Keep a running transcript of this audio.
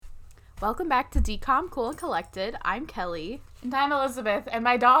Welcome back to Decom Cool and Collected. I'm Kelly. And I'm Elizabeth, and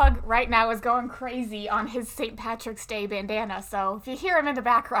my dog right now is going crazy on his St. Patrick's Day bandana, so if you hear him in the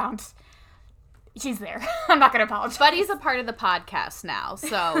background, he's there. I'm not going to apologize. But he's a part of the podcast now,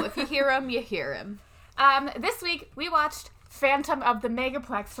 so if you hear him, you hear him. This week, we watched Phantom of the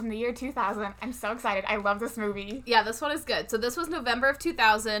Megaplex from the year 2000. I'm so excited. I love this movie. Yeah, this one is good. So this was November of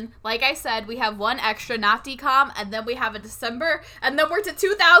 2000. Like I said, we have one extra, not Decom, and then we have a December, and then we're to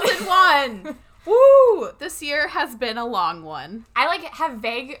 2001. Woo! This year has been a long one. I, have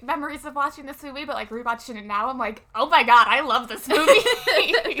vague memories of watching this movie, but, rewatching it now, I'm like, oh my god, I love this movie.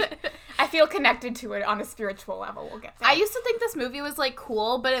 I feel connected to it on a spiritual level. We'll get there. I used to think this movie was,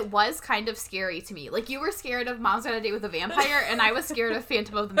 cool, but it was kind of scary to me. You were scared of Mom's Got a Date with a Vampire, and I was scared of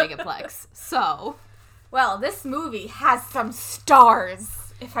Phantom of the Megaplex. So. Well, this movie has some stars.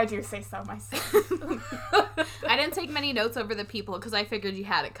 If I do say so myself. I didn't take many notes over the people because I figured you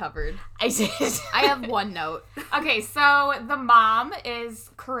had it covered. I did. I have one note. Okay, so the mom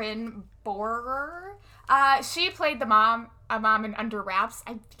is Corinne Bohrer. She played a mom in Under Wraps.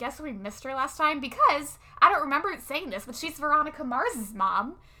 I guess we missed her last time because I don't remember saying this, but she's Veronica Mars's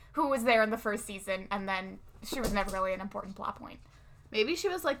mom, who was there in the first season, and then she was never really an important plot point. Maybe she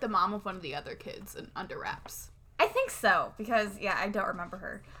was the mom of one of the other kids in Under Wraps. I think so, because, I don't remember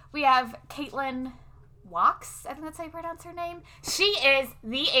her. We have Caitlin Walks, I think that's how you pronounce her name. She is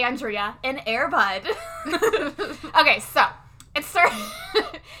the Andrea in Air Bud. Okay, so, it started,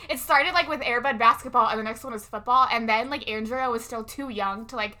 with Air Bud basketball, and the next one was football, and then, Andrea was still too young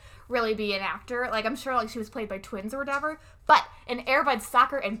to, really be an actor. I'm sure, she was played by twins or whatever, but in Air Bud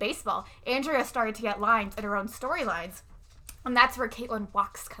soccer and baseball, Andrea started to get lines in her own storylines, and that's where Caitlin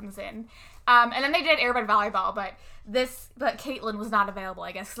Walks comes in. And then they did Air Bud volleyball, but Caitlin was not available,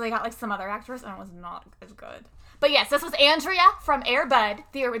 I guess, because they got, some other actress, and it was not as good. But yes, this was Andrea from Air Bud,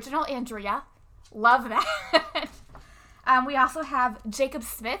 the original Andrea. Love that. We also have Jacob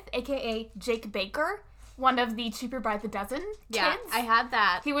Smith, a.k.a. Jake Baker, one of the Cheaper by the Dozen kids. Yeah, I had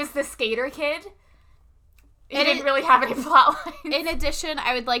that. He was the skater kid. He didn't really have any plot lines. In addition,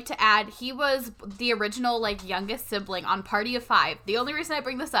 I would like to add, he was the original, youngest sibling on Party of Five. The only reason I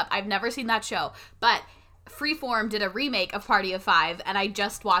bring this up, I've never seen that show, but Freeform did a remake of Party of Five, and I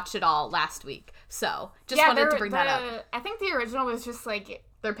just watched it all last week. So, wanted to bring that up. I think the original was just,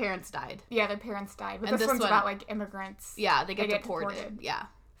 their parents died. Yeah, their parents died. But this one's about, immigrants. Yeah, they get deported. Yeah.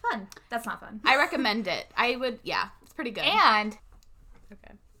 Fun. That's not fun. I recommend it. It's pretty good. And...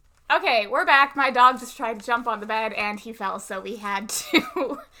 Okay, we're back. My dog just tried to jump on the bed, and he fell, so we had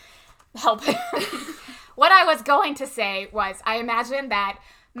to help him. What I was going to say was, I imagine that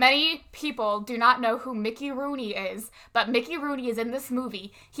many people do not know who Mickey Rooney is, but Mickey Rooney is in this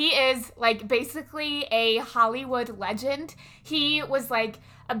movie. He is, basically a Hollywood legend. He was,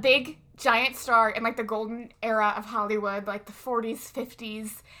 a big, giant star in, the golden era of Hollywood, the 40s,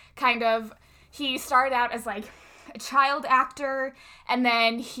 50s, kind of. He started out as, a child actor, and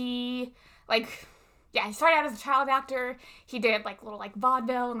then he started out as a child actor. He did little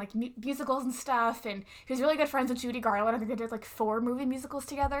vaudeville and musicals and stuff, and he was really good friends with Judy Garland. I think they did 4 movie musicals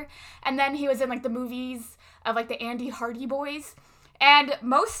together, and then he was in the movies of the Andy Hardy Boys, and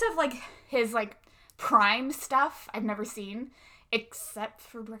most of his prime stuff I've never seen except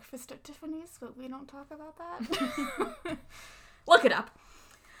for Breakfast at Tiffany's, but we don't talk about that. Look it up.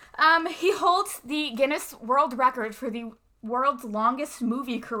 He holds the Guinness World Record for the world's longest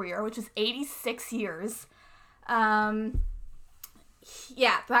movie career, which is 86 years. That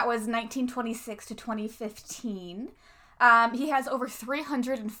was 1926 to 2015. He has over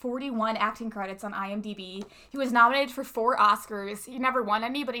 341 acting credits on IMDb. He was nominated for 4 Oscars. He never won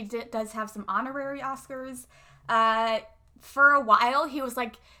any, but he does have some honorary Oscars. For a while, he was,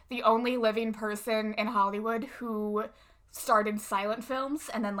 the only living person in Hollywood who started silent films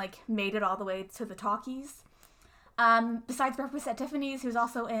and then, made it all the way to the talkies. Besides Breakfast at Tiffany's, he was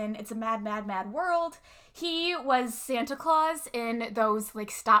also in It's a Mad, Mad, Mad World. He was Santa Claus in those,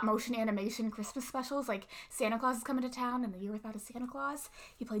 stop-motion animation Christmas specials, Santa Claus is Coming to Town and The Year Without a Santa Claus.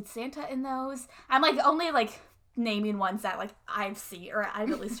 He played Santa in those. I'm, only, naming ones that, I've seen, or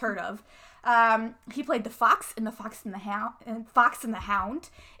I've at least heard of. He played the Fox in Fox and the Hound.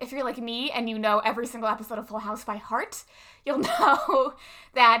 If you're like me and you know every single episode of Full House by heart, you'll know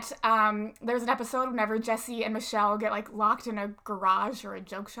that there's an episode whenever Jesse and Michelle get locked in a garage or a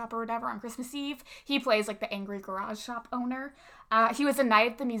joke shop or whatever on Christmas Eve. He plays the angry garage shop owner. He was a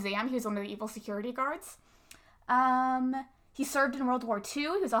knight at the museum. He was one of the evil security guards. He served in World War II.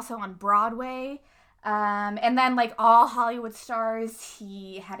 He was also on Broadway. And then, like all Hollywood stars,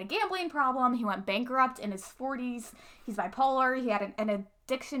 he had a gambling problem. He went bankrupt in his 40s. He's bipolar. He had an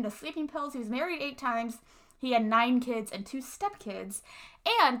addiction to sleeping pills. He was married 8 times. He had 9 kids and 2 stepkids.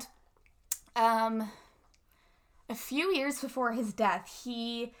 And a few years before his death,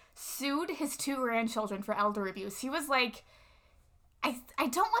 he sued his 2 grandchildren for elder abuse. He was like, I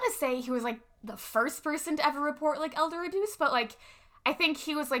don't want to say he was like the first person to ever report like elder abuse, but like I think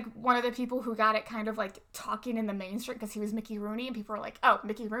he was like one of the people who got it kind of like talking in the mainstream because he was Mickey Rooney, and people were like, oh,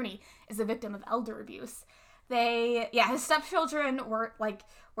 Mickey Rooney is a victim of elder abuse. His stepchildren were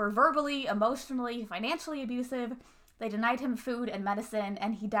verbally, emotionally, financially abusive. They denied him food and medicine,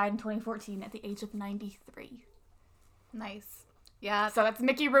 and he died in 2014 at the age of 93. Nice. Yeah. So that's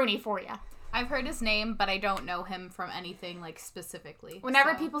Mickey Rooney for you. I've heard his name, but I don't know him from anything, like, specifically.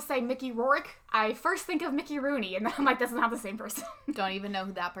 Whenever people say Mickey Rourke, I first think of Mickey Rooney, and then I'm like, that's not the same person. Don't even know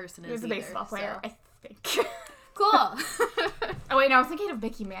who that person is. He was a baseball player, so. I think. Cool. Oh, wait, no, I was thinking of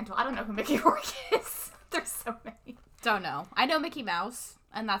Mickey Mantle. I don't know who Mickey Rourke is. There's so many. Don't know. I know Mickey Mouse,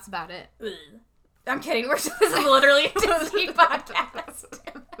 and that's about it. Ugh. I'm kidding. This is literally a Disney podcast.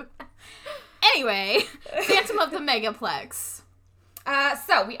 Anyway, Phantom of the Megaplex.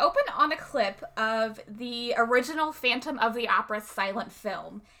 So we open on a clip of the original Phantom of the Opera silent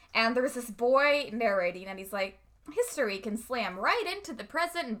film, and there's this boy narrating, and he's like, history can slam right into the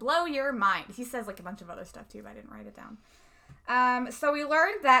present and blow your mind. He says like a bunch of other stuff too, but I didn't write it down. So we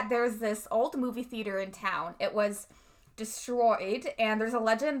learned that there's this old movie theater in town. It was destroyed, and there's a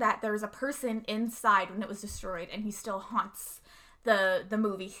legend that there's a person inside when it was destroyed, and he still haunts the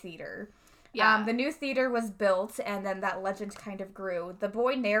movie theater. Yeah. The new theater was built, and then that legend kind of grew. The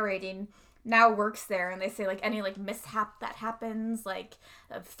boy narrating now works there, and they say, like, any, like, mishap that happens, like,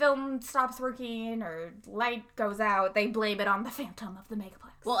 a film stops working or light goes out, they blame it on the Phantom of the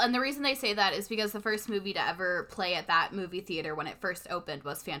Megaplex. Well, and the reason they say that is because the first movie to ever play at that movie theater when it first opened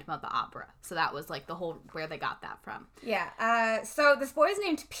was Phantom of the Opera. So that was, like, the whole, where they got that from. Yeah, so this boy is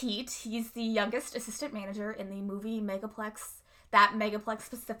named Pete. He's the youngest assistant manager in the movie Megaplex. That Megaplex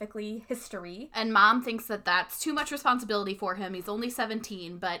specifically, history. And Mom thinks that that's too much responsibility for him. He's only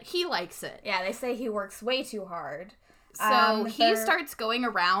 17, but he likes it. Yeah, they say he works way too hard. So he starts going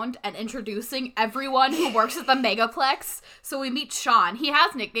around and introducing everyone who works at the Megaplex. So we meet Sean. He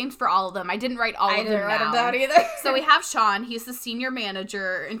has nicknames for all of them. I didn't write all of them down. I didn't write them down either. So we have Sean. He's the senior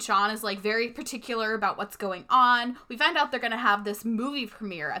manager, and Sean is like very particular about what's going on. We find out they're gonna have this movie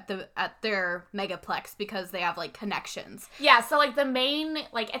premiere at their Megaplex because they have like connections. Yeah. So like the main,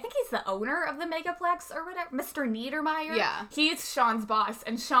 like I think he's the owner of the Megaplex or whatever, Mr. Niedermeyer. Yeah. He's Sean's boss,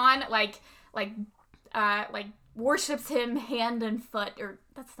 and Sean like worships him hand and foot, or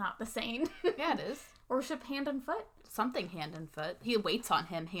that's not the saying. Yeah, it is. Worship hand and foot? Something hand and foot. He waits on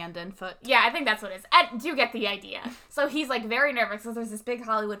him hand and foot. Yeah, I think that's what it is. I do get the idea. So he's like very nervous because there's this big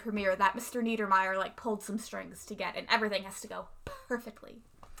Hollywood premiere that Mr. Niedermeyer like pulled some strings to get, and everything has to go perfectly.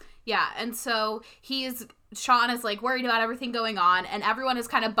 Yeah, and so Sean is like worried about everything going on, and everyone is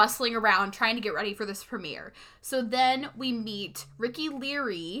kind of bustling around trying to get ready for this premiere. So then we meet Ricky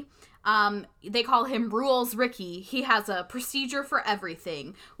Leary. They call him Rules Ricky. He has a procedure for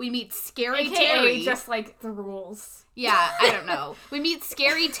everything. We meet Scary AKA Terry. just like the rules. Yeah, I don't know. We meet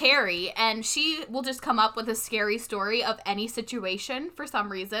Scary Terry, and she will just come up with a scary story of any situation for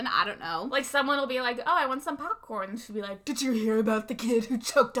some reason. I don't know. Like someone will be like, oh, I want some popcorn. And she'll be like, did you hear about the kid who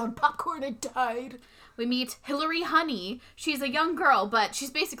choked on popcorn and died? We meet Hillary Honey. She's a young girl, but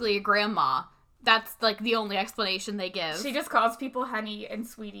she's basically a grandma. That's, like, the only explanation they give. She just calls people honey and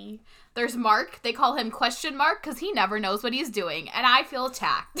sweetie. There's Mark. They call him Question Mark because he never knows what he's doing, and I feel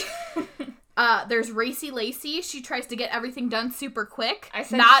attacked. There's Racy Lacey. She tries to get everything done super quick. I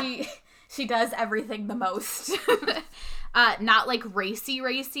said she does everything the most. Not like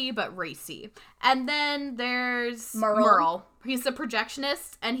racy, but racy. And then there's Merle. He's a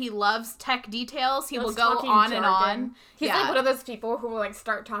projectionist, and he loves tech details. He will go on and on. He's like one of those people who will like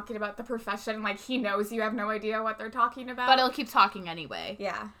start talking about the profession, like he knows you have no idea what they're talking about. But he'll keep talking anyway.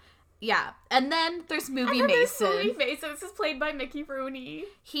 Yeah. Yeah. And then there's Movie Mason. Movie Mason. This is played by Mickey Rooney.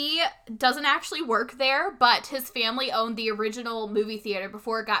 He doesn't actually work there, but his family owned the original movie theater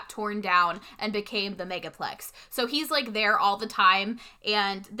before it got torn down and became the Megaplex. So he's like there all the time,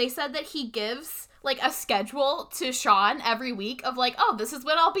 and they said that he gives like a schedule to Sean every week of like, oh, this is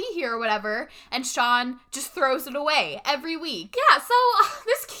when I'll be here or whatever, and Sean just throws it away every week. Yeah, so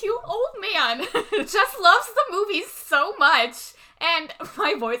this cute old man just loves the movies so much, and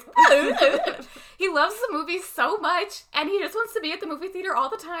my voice, he loves the movies so much, and he just wants to be at the movie theater all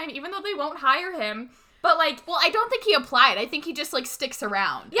the time, even though they won't hire him. But, like... Well, I don't think he applied. I think he just, like, sticks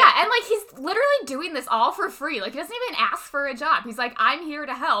around. Yeah, and, like, he's literally doing this all for free. Like, he doesn't even ask for a job. He's like, I'm here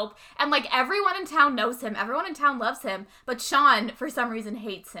to help. And, like, everyone in town knows him. Everyone in town loves him. But Sean, for some reason,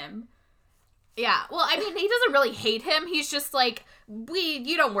 hates him. Yeah, well, I mean, he doesn't really hate him. He's just like,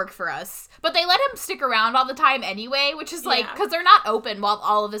 you don't work for us. But they let him stick around all the time anyway, which is like, because they're not open while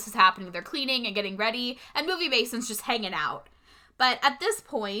all of this is happening. They're cleaning and getting ready, and Movie Mason's just hanging out. But at this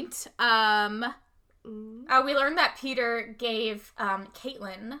point, we learned that Peter gave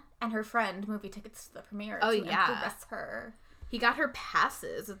Caitlin and her friend movie tickets to the premiere to impress her. He got her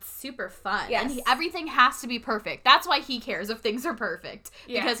passes. It's super fun. Yes. And everything has to be perfect. That's why he cares if things are perfect.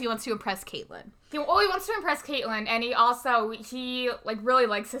 Because he wants to impress Caitlin. He wants to impress Caitlin, and he like, really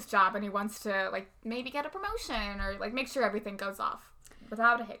likes his job, and he wants to, like, maybe get a promotion, or, like, make sure everything goes off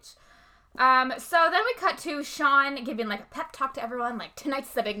without a hitch. So then we cut to Sean giving, like, a pep talk to everyone, like,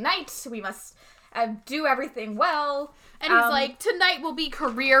 tonight's the big night, we must do everything well. And he's like, tonight will be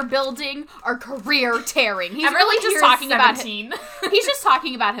career building or career tearing. He's really just talking about him. He's just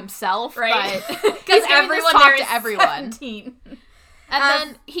talking about himself, right? Because everyone there is 17. And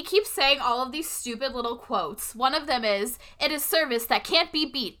then he keeps saying all of these stupid little quotes. One of them is, "It is service that can't be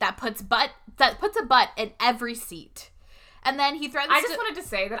beat that puts a butt in every seat." And then he threatens. I just wanted to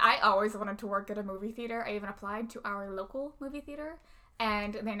say that I always wanted to work at a movie theater. I even applied to our local movie theater.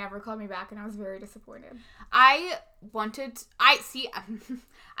 And they never called me back, and I was very disappointed. I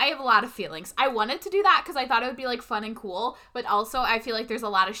have a lot of feelings. I wanted to do that because I thought it would be, like, fun and cool, but also I feel like there's a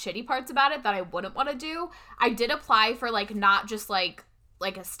lot of shitty parts about it that I wouldn't want to do. I did apply for, like, not just, like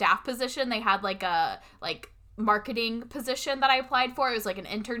a staff position. They had, like, a, like, marketing position that I applied for. It was like an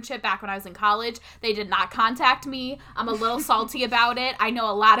internship back when I was in college. They did not contact me. I'm a little salty about it. I know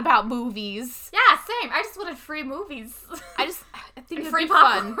a lot about movies. Yeah, same. I just wanted free movies. I think it'd be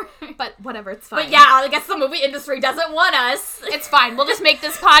fun. But whatever, it's fine. But yeah, I guess the movie industry doesn't want us. It's fine. We'll just make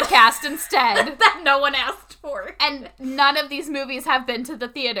this podcast instead. That no one asked for. And none of these movies have been to the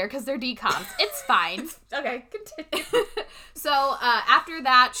theater because they're decoms. It's fine. Okay, continue. So after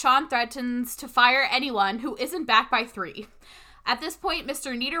that, Sean threatens to fire anyone who isn't back by 3. At this point,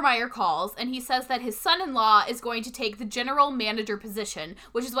 Mr. Niedermeyer calls, and he says that his son-in-law is going to take the general manager position,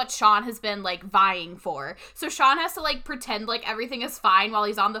 which is what Sean has been, like, vying for. So Sean has to, like, pretend like everything is fine while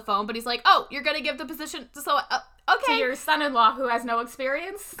he's on the phone, but he's like, oh, you're gonna give the position to someone, okay. To your son-in-law who has no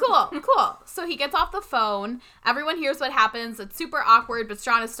experience? Cool. So he gets off the phone, everyone hears what happens, it's super awkward, but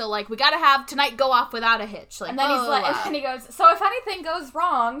Sean is still like, we gotta have tonight go off without a hitch. Like, and then he's like, and then he goes, so if anything goes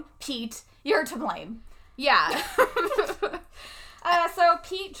wrong, Pete, you're to blame. Yeah. So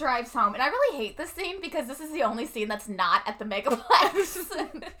Pete drives home, and I really hate this scene because this is the only scene that's not at the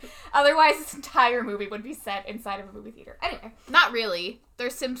Megaplex. Otherwise, this entire movie would be set inside of a movie theater. Anyway. Not really.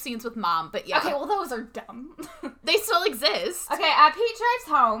 There's some scenes with Mom, but yeah. Okay, well, those are dumb. They still exist. Okay, Pete drives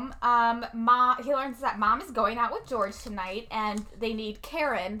home. He learns that Mom is going out with George tonight, and they need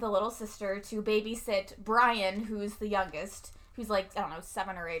Karen, the little sister, to babysit Brian, who's the youngest. Who's like, I don't know,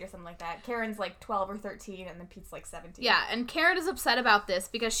 7 or 8 or something like that. Karen's like 12 or 13, and then Pete's like 17. Yeah, and Karen is upset about this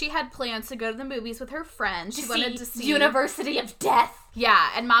because she had plans to go to the movies with her friend. She wanted to see University of Death.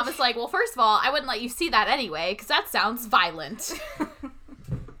 Yeah, and Mom was like, well, first of all, I wouldn't let you see that anyway, because that sounds violent.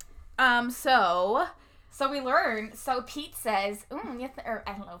 So we learn, so Pete says, or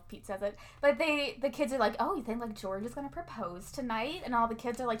I don't know if Pete says it, but the kids are like, oh, you think, like, George is going to propose tonight? And all the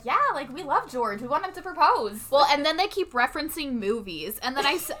kids are like, yeah, like, we love George. We want him to propose. Well, and then they keep referencing movies. And then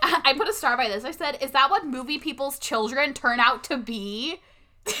I put a star by this. I said, is that what movie people's children turn out to be?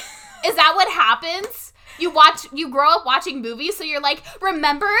 Is that what happens? You grow up watching movies, so you're like,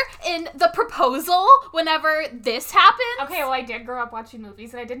 remember in The Proposal whenever this happened? Okay, well, I did grow up watching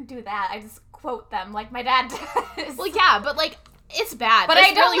movies, and I didn't do that. I just quote them like my dad does. Well, yeah, but, like, it's bad. But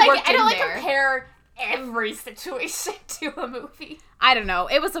I don't compare every situation to a movie. I don't know.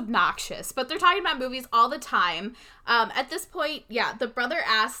 It was obnoxious. But they're talking about movies all the time. At this point, yeah, the brother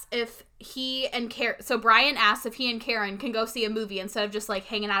asks if he and Karen... So Brian asks if he and Karen can go see a movie instead of just, like,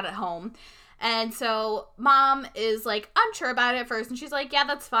 hanging out at home. And so Mom is, like, unsure about it at first. And she's like, yeah,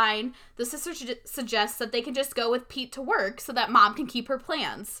 that's fine. The sister suggests that they can just go with Pete to work so that Mom can keep her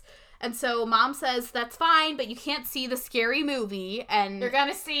plans. And so Mom says, that's fine, but you can't see the scary movie. And you're going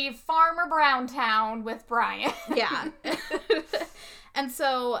to see Farmer Browntown with Brian. Yeah. And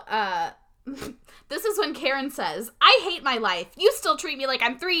so this is when Karen says, I hate my life. You still treat me like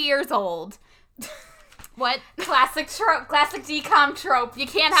I'm 3 years old. What? Classic trope. Classic decom trope. You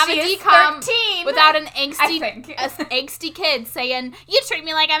can't have a decom without an angsty kid saying, you treat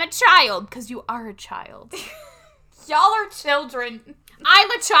me like I'm a child. Because you are a child. Y'all are children.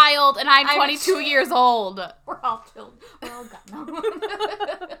 I'm a child and I'm 22 years old. We're all children. We're all gone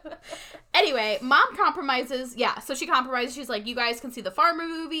now. Anyway, Mom compromises. Yeah, so she compromises. She's like, you guys can see the farmer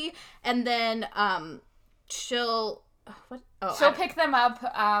movie, and then she'll pick them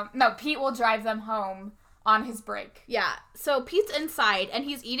up. No, Pete will drive them home on his break. Yeah, so Pete's inside, and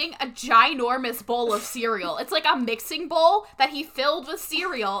he's eating a ginormous bowl of cereal. It's like a mixing bowl that he filled with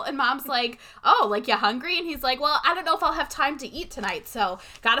cereal, and Mom's like, oh, like, you hungry? And he's like, well, I don't know if I'll have time to eat tonight, so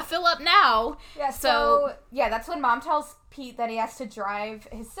gotta fill up now. Yeah, so yeah, that's when Mom tells Pete that he has to drive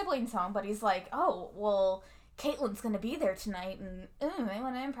his siblings home, but he's like, oh, well, Caitlin's gonna be there tonight, and I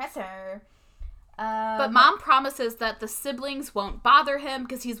want to impress her. But Mom promises that the siblings won't bother him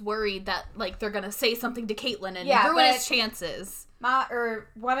because he's worried that, like, they're gonna say something to Caitlin and ruin his chances.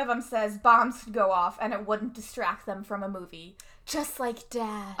 One of them says bombs could go off and it wouldn't distract them from a movie. Just like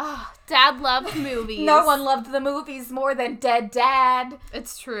Dad. Oh, Dad loved movies. No one loved the movies more than dead Dad.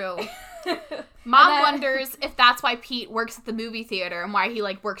 It's true. Mom wonders if that's why Pete works at the movie theater and why he,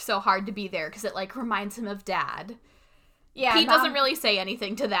 like, works so hard to be there, because it, like, reminds him of Dad. Yeah, Pete doesn't really say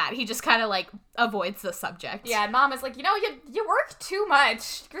anything to that. He just kind of, like, avoids the subject. Yeah, and Mom is like, you work too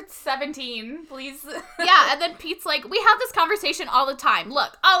much. You're 17, please. Yeah, and then Pete's like, we have this conversation all the time.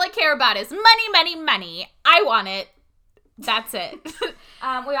 Look, all I care about is money, money, money. I want it. That's it.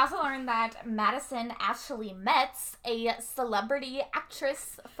 We also learned that Madison Ashley Metz, a celebrity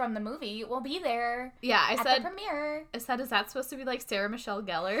actress from the movie, will be there. Yeah, at the premiere. I said, is that supposed to be like Sarah Michelle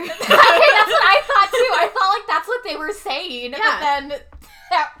Gellar? Okay, that's what I thought too. I felt like that's what they were saying. Yeah. But then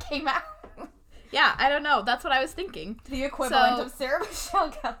that came out. Yeah, I don't know. That's what I was thinking. The equivalent of Sarah Michelle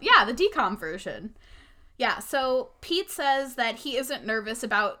Gellar. Yeah, the decom version. Yeah, so Pete says that he isn't nervous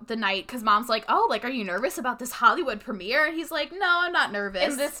about the night because Mom's like, oh, like, are you nervous about this Hollywood premiere? And he's like, no, I'm not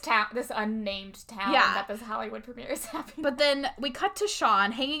nervous. In this town, this unnamed town that this Hollywood premiere is happening. But then we cut to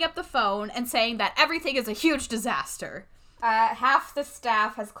Sean hanging up the phone and saying that everything is a huge disaster. Half the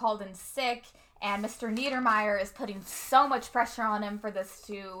staff has called in sick, and Mr. Niedermeyer is putting so much pressure on him for this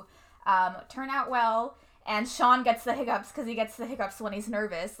to turn out well. And Sean gets the hiccups because he gets the hiccups when he's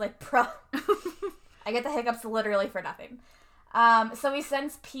nervous. Like, bro. I get the hiccups literally for nothing. So he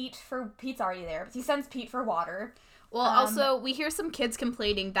sends Pete's already there, but he sends Pete for water. Well, also, we hear some kids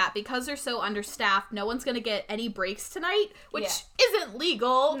complaining that because they're so understaffed, no one's going to get any breaks tonight, which isn't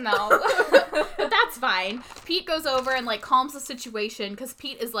legal. No. But that's fine. Pete goes over and, like, calms the situation because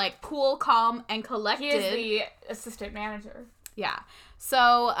Pete is, like, cool, calm, and collected. He is the assistant manager. Yeah.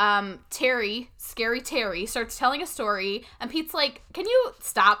 So, Scary Terry, starts telling a story, and Pete's like, can you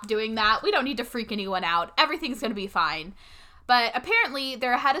stop doing that? We don't need to freak anyone out. Everything's gonna be fine. But apparently,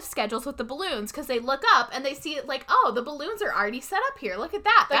 they're ahead of schedules with the balloons, because they look up, and they see it like, oh, the balloons are already set up here. Look at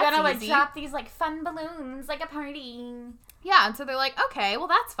that. They're That's gonna, easy. like, drop these, like, fun balloons, like a party. Yeah, and so they're like, okay, well,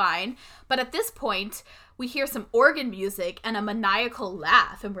 that's fine. But at this point, we hear some organ music and a maniacal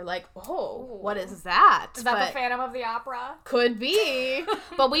laugh, and we're like, oh, what is that? Is that the Phantom of the Opera? Could be,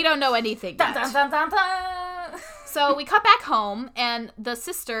 but we don't know anything yet. Dun, dun, dun, dun, dun. So we cut back home, and the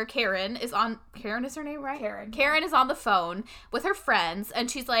sister, Karen is her name, right? Karen is on the phone with her friends, and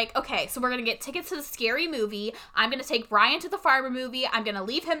she's like, okay, so we're going to get tickets to the scary movie. I'm going to take Brian to the farmer movie. I'm going to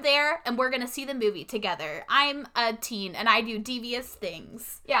leave him there, and we're going to see the movie together. I'm a teen, and I do devious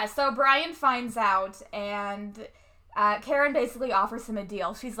things. Yeah, so Brian finds out, and Karen basically offers him a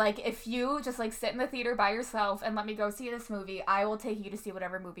deal. She's like, if you just, like, sit in the theater by yourself and let me go see this movie, I will take you to see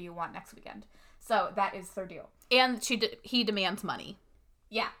whatever movie you want next weekend. So that is their deal. And he demands money.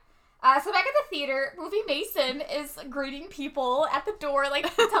 Yeah. So back at the theater, Movie Mason is greeting people at the door,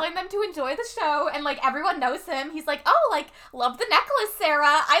 like, telling them to enjoy the show, and, like, everyone knows him. He's like, oh, like, love the necklace, Sarah.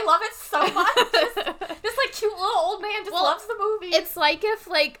 I love it so much. This, like, cute little old man just loves the movie. It's like if,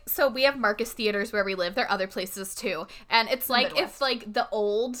 like, so we have Marcus Theaters where we live. There are other places, too. And it's like Midwest. if, like, the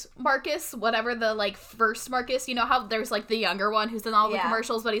old Marcus, whatever the, like, first Marcus, you know how there's, like, the younger one who's in all the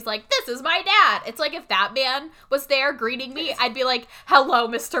commercials, but he's like, this is my dad. It's like if that man was there greeting me, I'd be like, hello,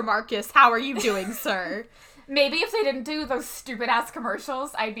 Mr. Marcus. How are you doing, sir? Maybe if they didn't do those stupid-ass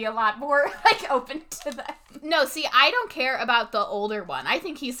commercials, I'd be a lot more, like, open to them. No, see, I don't care about the older one. I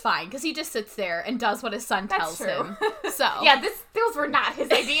think he's fine, because he just sits there and does what his son tells him. So. Yeah, those were not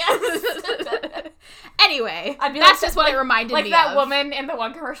his ideas. Anyway, I'd be that's like, just what it reminded me of. Like that woman in the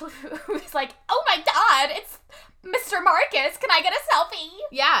one commercial who was like, oh my god, it's Mr. Marcus, can I get a selfie?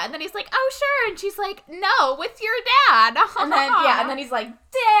 Yeah, and then he's like, oh, sure. And she's like, no, with your dad. And then he's like,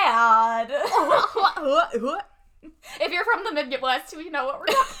 Dad. If you're from the Midwest, we know what we're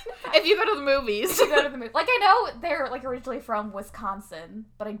talking about. If you go to the movies. Like, I know they're, like, originally from Wisconsin,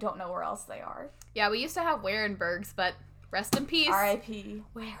 but I don't know where else they are. Yeah, we used to have Warenbergs, but Rest in peace. R.I.P.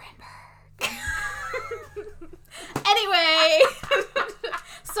 Warenberg. Anyway,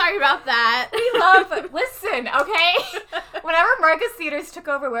 sorry about that. Listen, okay? Whenever Marcus Theaters took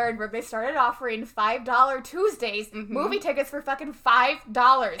over Warenberg, they started offering $5 Tuesdays, movie tickets for fucking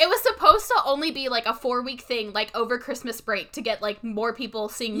 $5. It was supposed to only be like a 4-week thing, like over Christmas break, to get like more people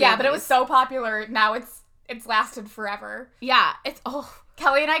seeing movies. Yeah, but it was so popular, now it's lasted forever. Yeah,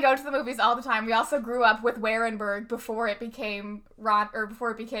 Kelly and I go to the movies all the time. We also grew up with Warenberg before it became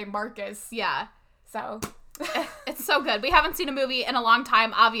Marcus. Yeah. So... It's so good. We haven't seen a movie in a long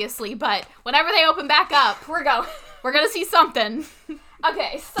time, obviously, but whenever they open back up, we're going. We're gonna see something.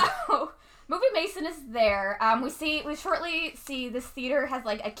 Okay, so Movie Mason is there. We shortly see this theater has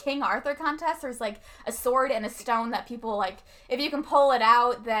like a King Arthur contest. There's like a sword and a stone that people like. If you can pull it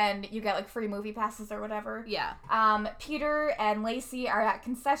out, then you get like free movie passes or whatever. Yeah. Peter and Lacey are at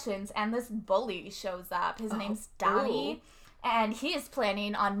concessions, and this bully shows up. His name's Donnie. Ooh. And he is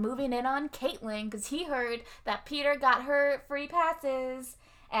planning on moving in on Caitlin because he heard that Peter got her free passes.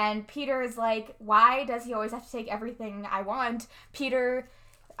 And Peter is like, why does he always have to take everything I want? Peter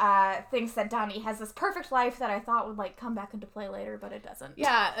thinks that Donnie has this perfect life that I thought would like come back into play later, but it doesn't.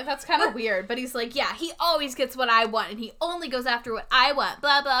 Yeah, that's kind of weird. But he's like, yeah, he always gets what I want and he only goes after what I want,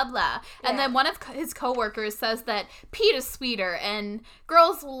 blah, blah, blah. And then one of his coworkers says that Pete is sweeter and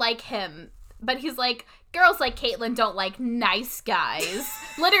girls will like him. But he's like, girls like Caitlin don't like nice guys.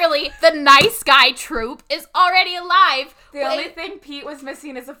 Literally, the nice guy troop is already alive. The only thing Pete was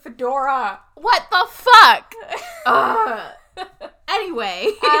missing is a fedora. What the fuck? Anyway.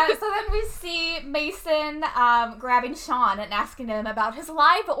 So then we see Mason grabbing Sean and asking him about his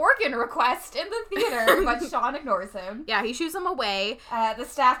live organ request in the theater, but Sean ignores him. Yeah, he shoos him away. The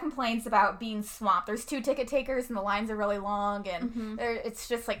staff complains about being swamped. There's 2 ticket takers and the lines are really long, and it's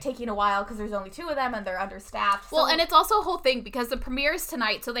just like taking a while because there's only 2 of them and they're understaffed. Well, and it's also a whole thing because the premiere is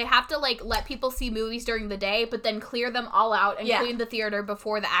tonight, so they have to like let people see movies during the day, but then clear them all out and clean the theater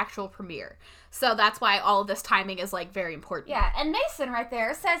before the actual premiere. So that's why all of this timing is, like, very important. Yeah, and Mason right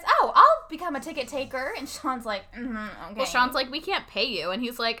there says, oh, I'll become a ticket taker. And Sean's like, okay. Well, Sean's like, we can't pay you. And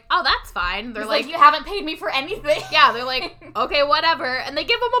he's like, oh, that's fine. They're like, you haven't paid me for anything. Yeah, they're like, okay, whatever. And they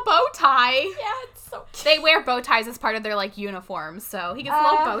give him a bow tie. Yeah, it's so cute. They wear bow ties as part of their, like, uniforms. So he gets a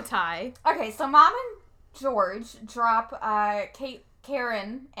little bow tie. Okay, so Mom and George drop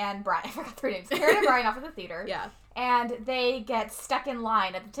Karen and Brian. I forgot their names. Karen and Brian off at the theater. Yeah. And they get stuck in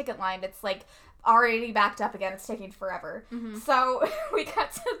line at the ticket line. It's like already backed up again. It's taking forever. So we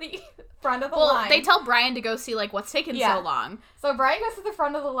got to the front of the line. Well, they tell Brian to go see like what's taking so long. So Brian goes to the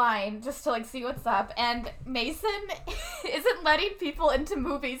front of the line just to like see what's up, and Mason isn't letting people into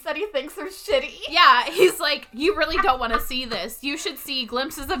movies that he thinks are shitty. Yeah, he's like, you really don't want to see this. You should see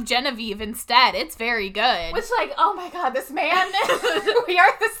Glimpses of Genevieve instead. It's very good. Which, like, oh my god, this man, we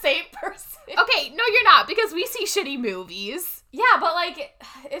are the same person. Okay, no, you're not, because we see shitty movies. Yeah, but like,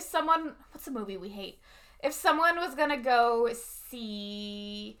 if someone, what's a movie we hate? If someone was gonna go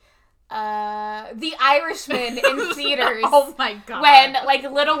see The Irishman in theaters. Oh my god. When, like,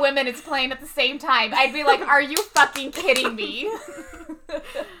 Little Women is playing at the same time, I'd be like, are you fucking kidding me?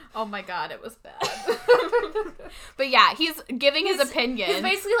 Oh my god, it was bad. But yeah, he's giving his opinion. He's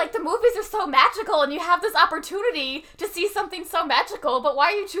basically like, the movies are so magical and you have this opportunity to see something so magical, but why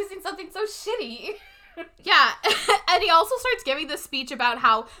are you choosing something so shitty? Yeah, and he also starts giving this speech about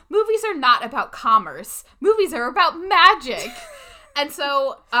how movies are not about commerce. Movies are about magic. And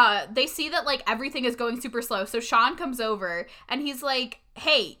so they see that, like, everything is going super slow. So Sean comes over, and he's like,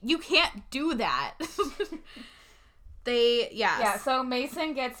 hey, you can't do that. Yeah, so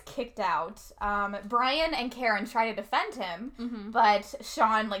Mason gets kicked out. Brian and Karen try to defend him, but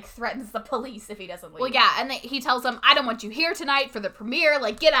Sean, like, threatens the police if he doesn't leave. Well, yeah, and he tells them, I don't want you here tonight for the premiere.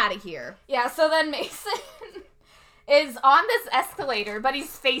 Like, get out of here. Yeah, so then Mason is on this escalator, but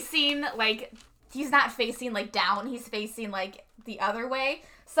he's facing, like, he's not facing, like, down. He's facing, like, the other way.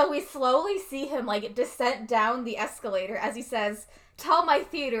 So we slowly see him, like, descend down the escalator as he says, tell my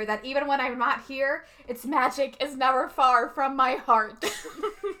theater that even when I'm not here, its magic is never far from my heart.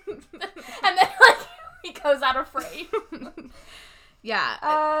 And then, like, he goes out of frame.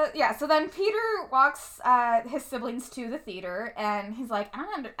 Yeah. Yeah, so then Peter walks his siblings to the theater, and he's like, I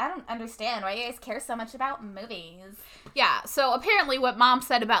don't understand why you guys care so much about movies. Yeah, so apparently what Mom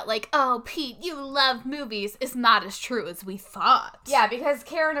said about, like, oh, Pete, you love movies is not as true as we thought. Yeah, because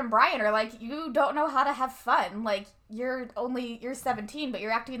Karen and Brian are like, you don't know how to have fun. Like, you're 17, but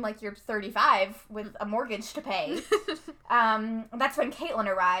you're acting like you're 35 with a mortgage to pay. That's when Caitlin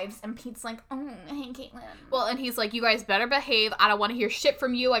arrives, and Pete's like, hey, Caitlin. Well, and he's like, you guys better behave. I don't want to hear shit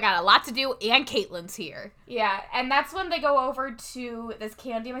from you. I got a lot to do, and Caitlin's here. Yeah, and that's when they go over to this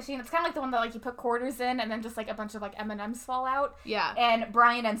candy machine. It's kind of like the one that, like, you put quarters in, and then just, like, a bunch of, like, M&Ms fall out. Yeah. And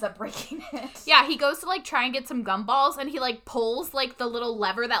Brian ends up breaking it. Yeah, he goes to, like, try and get some gumballs, and he, like, pulls, like, the little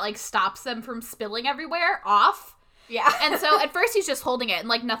lever that, like, stops them from spilling everywhere off. Yeah. And so at first he's just holding it and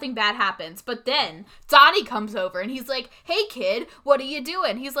like nothing bad happens. But then Donnie comes over and he's like, hey kid, what are you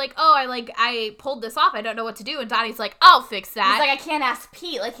doing? He's like, oh, I pulled this off. I don't know what to do. And Donnie's like, I'll fix that. He's like, I can't ask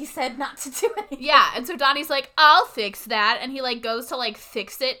Pete. Like he said not to do anything. Yeah. And so Donnie's like, I'll fix that. And he like goes to like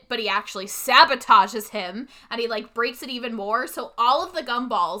fix it, but he actually sabotages him and he like breaks it even more. So all of the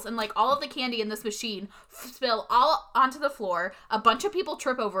gumballs and like all of the candy in this machine spill all onto the floor. A bunch of people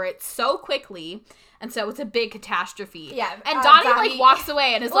trip over it so quickly. And so it's a big catastrophe. Yeah. And Donnie like walks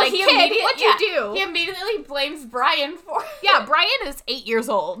away and is like, kid, what'd you do? He immediately blames Brian for it. Yeah, Brian is 8 years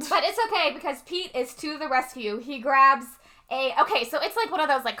old. But it's okay because Pete is to the rescue. He grabs okay, so it's like one of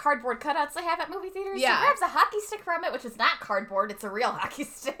those like cardboard cutouts they have at movie theaters. Yeah. He grabs a hockey stick from it, which is not cardboard, it's a real hockey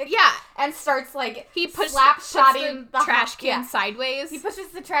stick. Yeah. And starts like puts slap-shotting the trash can sideways. He pushes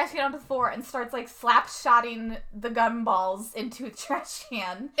the trash can onto the floor and starts like slap-shotting the gumballs into a trash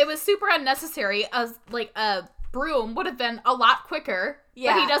can. It was super unnecessary. Like a broom would have been a lot quicker.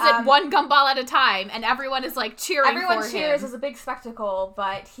 Yeah, but he does it one gumball at a time, and everyone is like cheering for him. Everyone cheers. It's a big spectacle,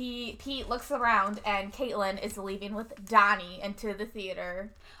 but Pete looks around, and Caitlin is leaving with Donnie into the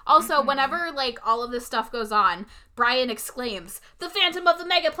theater. Also, whenever like all of this stuff goes on, Brian exclaims, "The Phantom of the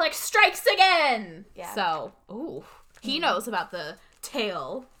Megaplex strikes again!" Yeah. So, he knows about the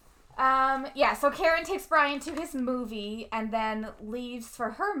tale. Yeah, so Karen takes Brian to his movie and then leaves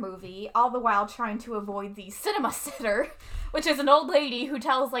for her movie, all the while trying to avoid the cinema sitter, which is an old lady who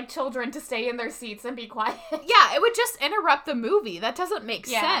tells, like, children to stay in their seats and be quiet. Yeah, it would just interrupt the movie. That doesn't make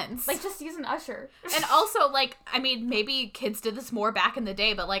sense. Like, just use an usher. And also, like, I mean, maybe kids did this more back in the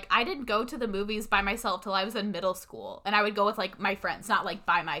day, but, like, I didn't go to the movies by myself till I was in middle school. And I would go with, like, my friends, not, like,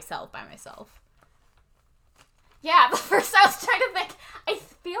 by myself. Yeah, the first I was trying to think, I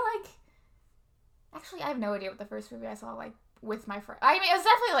feel like, actually, I have no idea what the first movie I saw, like, with my friend. I mean, it was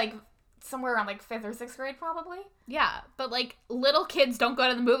definitely, like, somewhere around, like, 5th or 6th grade, probably. Yeah, but, like, little kids don't go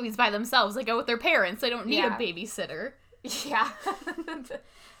to the movies by themselves. They go with their parents. They don't need a babysitter. Yeah.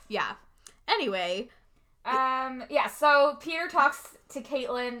 Yeah. Anyway. Yeah, so Peter talks to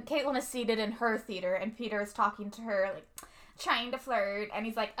Caitlin. Caitlin is seated in her theater, and Peter is talking to her, like, trying to flirt, and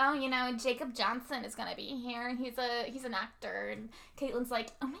he's like, oh, you know, Jacob Johnson is gonna be here, and he's an actor, and Caitlin's like,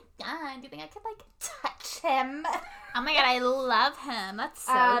 oh my god, do you think I could, like, touch him? Oh my god, I love him. That's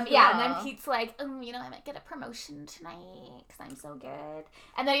so cool. Yeah, and then Pete's like, oh, you know, I might get a promotion tonight, because I'm so good.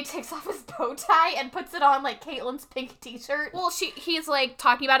 And then he takes off his bow tie and puts it on, like, Caitlin's pink t-shirt. Well, he's, like,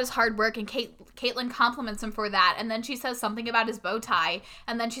 talking about his hard work, and Caitlin compliments him for that, and then she says something about his bow tie,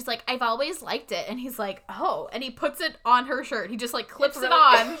 and then she's like, I've always liked it, and he's like, oh, and he puts it on her shirt. He just, like, clips it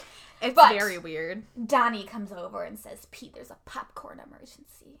on. It's very weird. Donnie comes over and says, Pete, there's a popcorn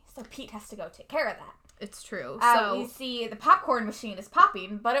emergency. So Pete has to go take care of that. It's true. You see the popcorn machine is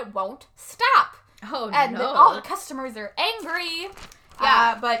popping, but it won't stop. Oh, and no. all the customers are angry.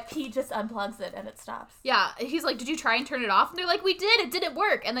 Yeah. But Pete just unplugs it and it stops. Yeah. He's like, did you try and turn it off? And they're like, we did. It didn't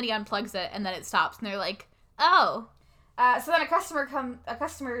work. And then he unplugs it and then it stops. And they're like, oh. So then a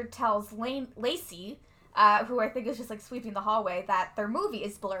customer tells Lacey, who I think is just like sweeping the hallway, that their movie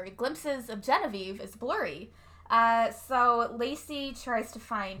is blurry. Glimpses of Genevieve is blurry. So Lacey tries to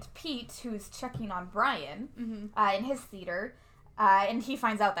find Pete, who's checking on Brian in his theater, and he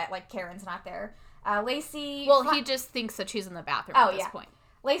finds out that, like, Karen's not there. Lacey... Well, he just thinks that she's in the bathroom at this point.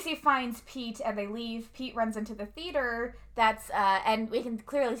 Lacey finds Pete, and they leave. Pete runs into the theater. And we can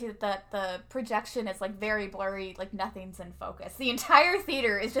clearly see that the projection is, like, very blurry, like, nothing's in focus. The entire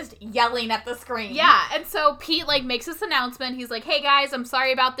theater is just yelling at the screen. Yeah, and so Pete, like, makes this announcement. He's like, hey, guys, I'm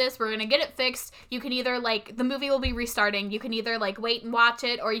sorry about this. We're gonna get it fixed. You can either, like, the movie will be restarting. You can either, like, wait and watch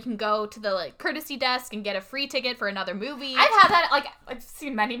it, or you can go to the, like, courtesy desk and get a free ticket for another movie. I've had that, like, I've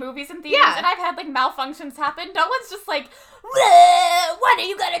seen many movies in theaters, and I've had, like, malfunctions happen. No one's just like, what are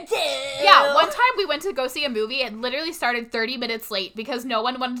you gonna do? Yeah, one time we went to go see a movie and literally started 30 minutes late because no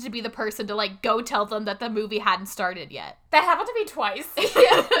one wanted to be the person to, like, go tell them that the movie hadn't started yet. That happened to me twice.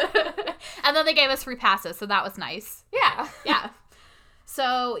 And then they gave us free passes, so that was nice. Yeah. Yeah.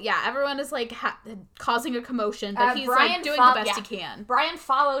 So, yeah, everyone is, like, causing a commotion, but he's, like, doing the best he can. Brian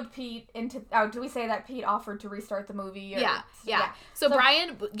followed Pete into... Oh, do we say that Pete offered to restart the movie? Or, yeah. So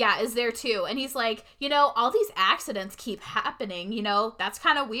Brian, is there, too. And he's like, all these accidents keep happening, That's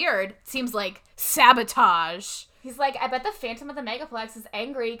kind of weird. Seems like sabotage. He's like, I bet the Phantom of the Megaplex is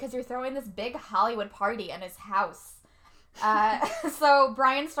angry because you're throwing this big Hollywood party in his house. So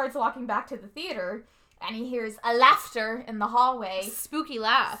Brian starts walking back to the theater... And he hears a laughter in the hallway. Spooky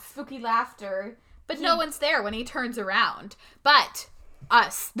laughter. But no one's there when he turns around. But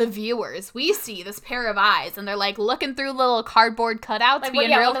us, the viewers, we see this pair of eyes. And they're like looking through little cardboard cutouts,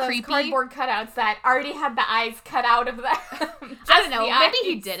 being real creepy. Cardboard cutouts that already had the eyes cut out of them. I don't know. Maybe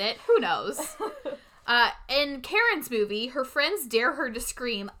he did it. Who knows? In Karen's movie, her friends dare her to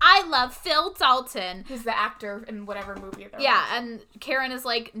scream, "I love Phil Dalton." Who's the actor in whatever movie they're watching. And Karen is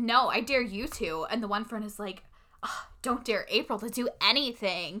like, "No, I dare you to." And the one friend is like, "Oh, don't dare April to do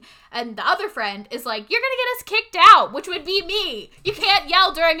anything." And the other friend is like, "You're gonna get us kicked out," which would be me. You can't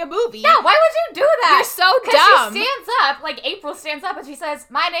yell during a movie. Yeah, why would you do that? You're so dumb. She stands up, like April stands up and she says,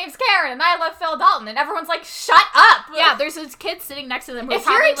 "My name's Karen and I love Phil Dalton." And everyone's like, "Shut up." Yeah, there's this kid sitting next to them who's if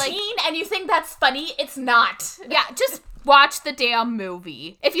you're a like, teen and you think that's funny, it's not. Yeah, just watch the damn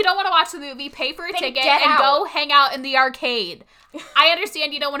movie. If you don't want to watch the movie, pay for a ticket and go hang out in the arcade. I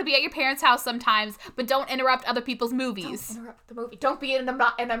understand you don't want to be at your parents' house sometimes, but don't interrupt other people's movies. Don't interrupt the movie. Don't be an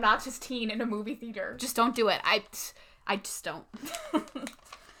obnoxious teen in a movie theater. Just don't do it. I just don't.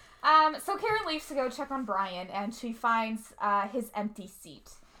 So Karen leaves to go check on Brian, and she finds his empty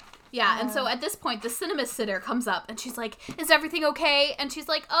seat. Yeah, and so at this point, the cinema sitter comes up, and she's like, "Is everything okay?" And she's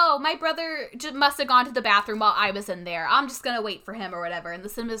like, "Oh, my brother must have gone to the bathroom while I was in there. I'm just gonna wait for him or whatever." And the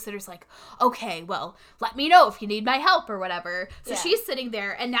cinema sitter's like, "Okay, well, let me know if you need my help or whatever." So she's sitting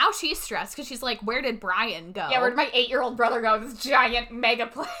there, and now she's stressed, because she's like, "Where did Brian go?" Yeah, where did my 8-year-old brother go? This giant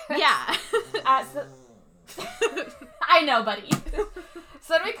megaplex. Yeah. I know, buddy.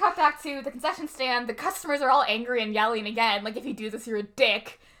 So then we cut back to the concession stand. The customers are all angry and yelling again, like, "If you do this, you're a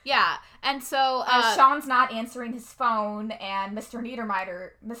dick." Yeah, and so Sean's not answering his phone, and Mr.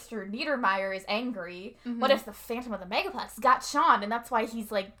 Niedermeyer is angry. Mm-hmm. What if the Phantom of the Megaplex got Sean, and that's why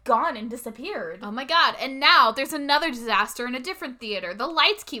he's, like, gone and disappeared? Oh my god, and now there's another disaster in a different theater. The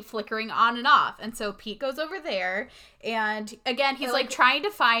lights keep flickering on and off, and so Pete goes over there, and again, he's, like trying to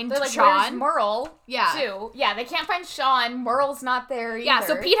find Sean. Where's Merle? Yeah. Too. Yeah, they can't find Sean. Merle's not there either. Yeah,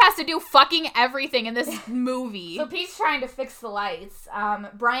 so Pete has to do fucking everything in this movie. So Pete's trying to fix the lights.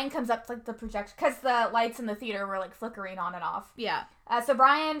 Brian comes up to, like, the projection, because the lights in the theater were, like, flickering on and off. Yeah. So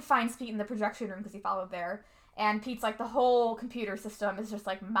Brian finds Pete in the projection room because he followed there. And Pete's like, the whole computer system is just,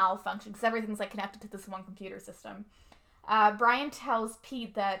 like, malfunctioning because everything's, like, connected to this one computer system. Brian tells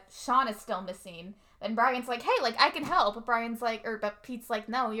Pete that Sean is still missing. And Brian's like, "Hey, like, I can help." But Pete's like,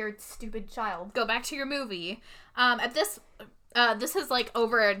 "No, you're a stupid child. Go back to your movie." This is, like,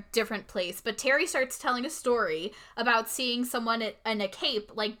 over a different place, but Terry starts telling a story about seeing someone in a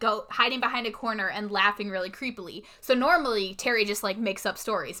cape, like, go hiding behind a corner and laughing really creepily. So normally, Terry just, like, makes up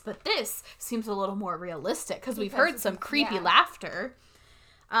stories, but this seems a little more realistic, because we've heard some creepy laughter.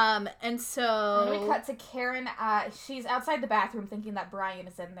 And so... And then we cut to Karen. She's outside the bathroom thinking that Brian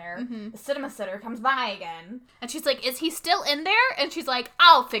is in there. Mm-hmm. The cinema sitter comes by again. And she's like, "Is he still in there?" And she's like,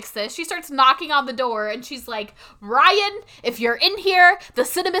 "I'll fix this." She starts knocking on the door, and she's like, "Ryan, if you're in here, the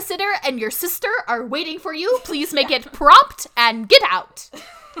cinema sitter and your sister are waiting for you. Please make it prompt and get out."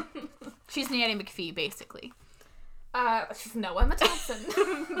 She's Nanny McPhee, basically. She's no Emma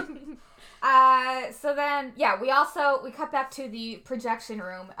Thompson. So then, yeah, we cut back to the projection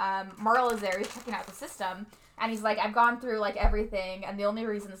room. Merle is there, he's checking out the system, and he's like, "I've gone through, like, everything, and the only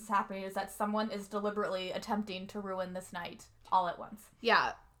reason this is happening is that someone is deliberately attempting to ruin this night, all at once."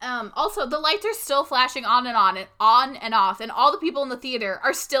 Yeah. Also, the lights are still flashing on and off, and all the people in the theater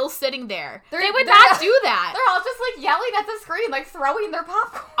are still sitting there. They would not do that. They're all just, like, yelling at the screen, like, throwing their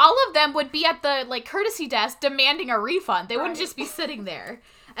popcorn. All of them would be at the, like, courtesy desk demanding a refund. They wouldn't just be sitting there.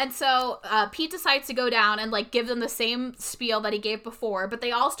 And so Pete decides to go down and, like, give them the same spiel that he gave before, but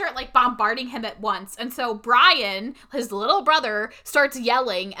they all start, like, bombarding him at once. And so Brian, his little brother, starts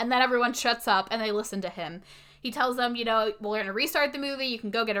yelling, and then everyone shuts up and they listen to him. He tells them, we're going to restart the movie, you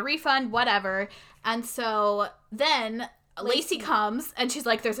can go get a refund, whatever. And so then Lacey comes, and she's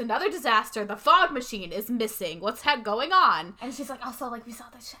like, "There's another disaster. The fog machine is missing. What's going on?" And she's like, "Also, like, we saw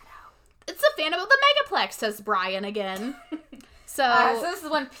the shadow." "It's the Phantom of the Megaplex," says Brian again. So this is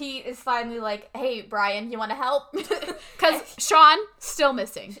when Pete is finally like, hey, Brian, you want to help? because Sean still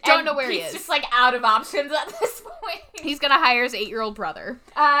missing. Don't know where he is. He's just like out of options at this point. He's gonna hire his 8-year-old brother.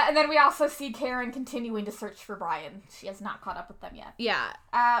 And then we also see Karen continuing to search for Brian. She has not caught up with them yet. Yeah.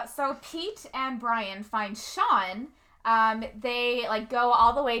 So Pete and Brian find Sean. They like go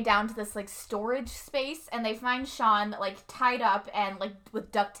all the way down to this like storage space, and they find Sean like tied up and like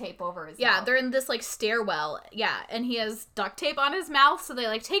with duct tape over his mouth. They're in this like stairwell. Yeah, and he has duct tape on his mouth, so they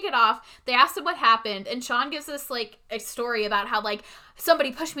like take it off. They ask him what happened, and Sean gives this like a story about how like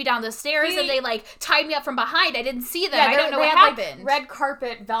somebody pushed me down the stairs and they like tied me up from behind. I didn't see them. I don't know what happened. Like, red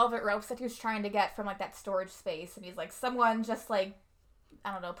carpet velvet ropes that he was trying to get from like that storage space, and he's like, someone just like,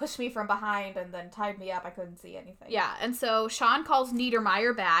 I don't know, pushed me from behind and then tied me up. I couldn't see anything. Yeah, and so Sean calls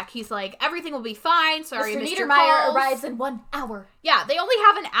Niedermeyer back. He's like, everything will be fine. Sorry, Mr. Mr. Niedermeyer arrives in 1 hour. Yeah, they only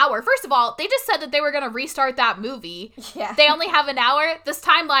have an hour. First of all, they just said that they were going to restart that movie. Yeah. They only have an hour. This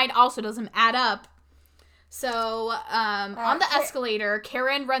timeline also doesn't add up. So, on the escalator,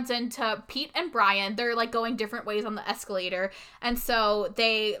 Karen runs into Pete and Brian. They're, like, going different ways on the escalator. And so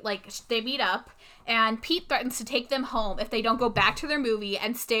they meet up. And Pete threatens to take them home if they don't go back to their movie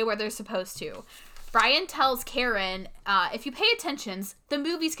and stay where they're supposed to. Brian tells Karen, if you pay attention, the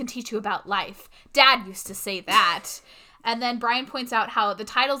movies can teach you about life. Dad used to say that. And then Brian points out how the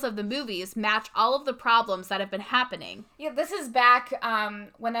titles of the movies match all of the problems that have been happening. Yeah, this is back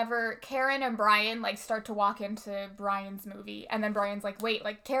whenever Karen and Brian, like, start to walk into Brian's movie. And then Brian's like, wait,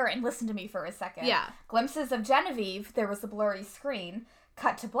 like, Karen, listen to me for a second. Yeah. Glimpses of Genevieve, there was a blurry screen.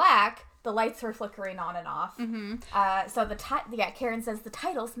 Cut to black, the lights were flickering on and off. Mm-hmm. So Karen says the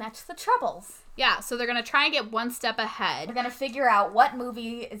titles match the troubles. Yeah, so they're going to try and get one step ahead. They're going to figure out what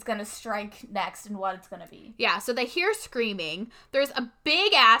movie is going to strike next and what it's going to be. Yeah, so they hear screaming. There's a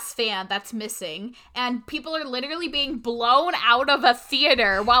big-ass fan that's missing, and people are literally being blown out of a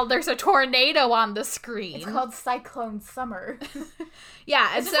theater while there's a tornado on the screen. It's called Cyclone Summer. Yeah,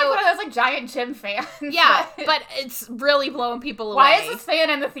 and it's so... just like one of those, like, giant gym fans. Yeah, but it's really blowing people away. Why is this fan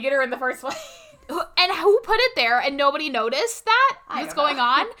in the theater in the first place? And who put it there and nobody noticed that? What's going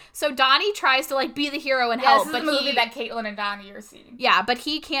on? So Donnie tries to, like, be the hero and help. This is the movie that Caitlin and Donnie are seeing. Yeah, but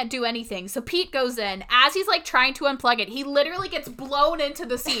he can't do anything. So Pete goes in. As he's, like, trying to unplug it, he literally gets blown into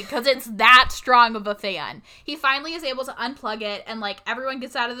the seat because it's that strong of a fan. He finally is able to unplug it, and, like, everyone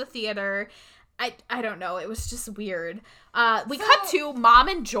gets out of the theater. I don't know. It was just weird. We cut to Mom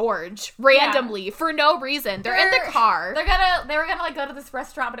and George randomly for no reason. They're in the car. They were gonna like go to this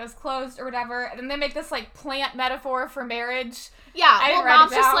restaurant, but it was closed or whatever. And then they make this like plant metaphor for marriage. Yeah,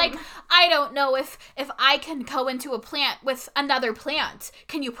 Mom's just like, I don't know if I can go into a plant with another plant.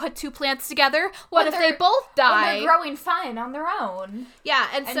 Can you put two plants together? What if they both die? They're growing fine on their own. Yeah,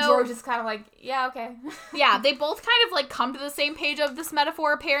 and so George is kind of like, yeah, okay. Yeah, they both kind of like come to the same page of this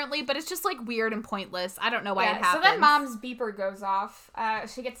metaphor apparently, but it's just like weird and pointless. I don't know why it happens. So then Mom's beeper goes off.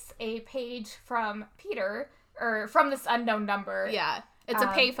 She gets a page from Peter, or from this unknown number. Yeah, it's a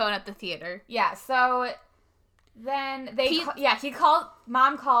payphone at the theater. Yeah, so then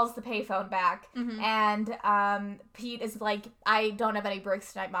Mom calls the payphone back, and Pete is like, I don't have any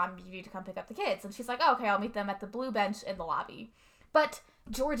breaks tonight, Mom, you need to come pick up the kids. And she's like, oh, okay, I'll meet them at the blue bench in the lobby. But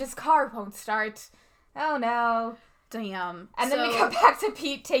George's car won't start. Oh no. Damn. And then we go back to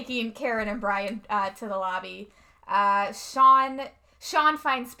Pete taking Karen and Brian to the lobby. Sean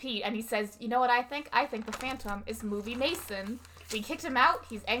finds Pete and he says, you know what I think? I think the Phantom is Movie Mason. We kicked him out.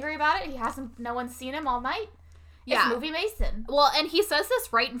 He's angry about it. No one's seen him all night. Yeah. It's Movie Mason. Well, and he says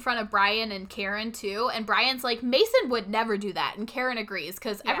this right in front of Brian and Karen, too. And Brian's like, Mason would never do that. And Karen agrees,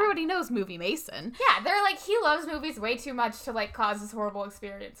 because everybody knows Movie Mason. Yeah, they're like, he loves movies way too much to, like, cause this horrible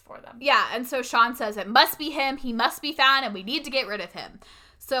experience for them. Yeah, and so Sean says, it must be him, he must be found, and we need to get rid of him.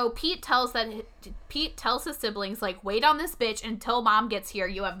 So Pete tells his siblings, like, wait on this bitch until Mom gets here.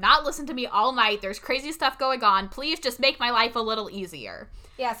 You have not listened to me all night. There's crazy stuff going on. Please just make my life a little easier.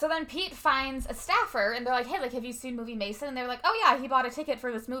 Yeah, so then Pete finds a staffer, and they're like, hey, like, have you seen Movie Mason? And they're like, oh yeah, he bought a ticket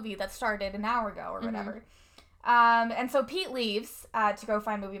for this movie that started an hour ago, or whatever. And so Pete leaves to go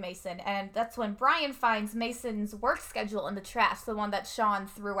find Movie Mason, and that's when Brian finds Mason's work schedule in the trash, the one that Sean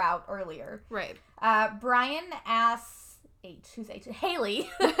threw out earlier. Right. Brian asks Haley.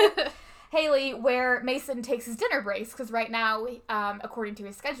 Haley, where Mason takes his dinner breaks, because right now, according to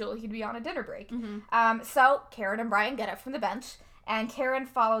his schedule, he'd be on a dinner break. So Karen and Brian get up from the bench, and Karen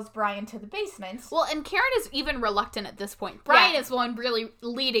follows Brian to the basement. Well, and Karen is even reluctant at this point. Brian is the one really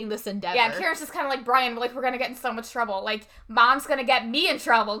leading this endeavor. Yeah, Karen's just kind of like, Brian, like, we're going to get in so much trouble. Like, Mom's going to get me in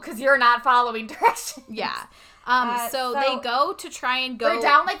trouble because you're not following directions. Yeah. So they go to try and go. They're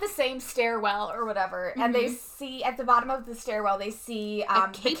down like the same stairwell or whatever, and they see at the bottom of the stairwell they see a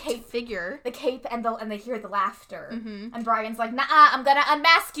caped figure, the cape, and they hear the laughter. And Brian's like, "Nah, I'm gonna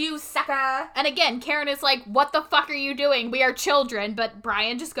unmask you, sucker!" And again, Karen is like, "What the fuck are you doing? We are children." But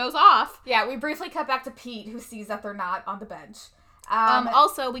Brian just goes off. Yeah, we briefly cut back to Pete, who sees that they're not on the bench.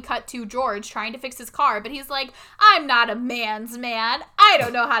 Also, we cut to George trying to fix his car, but he's like, "I'm not a man's man. I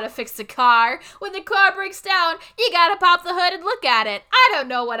don't know how to fix a car. When the car breaks down, you gotta pop the hood and look at it. I don't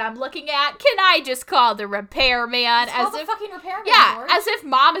know what I'm looking at. Can I just call the repairman?" Call the fucking repairman, yeah, George. as if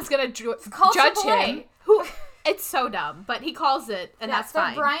mom is gonna judge AAA. him. It's so dumb, but he calls it, and that's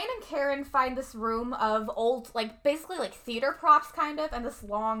fine. So Brian and Karen find this room of old, like, basically like theater props, kind of, and this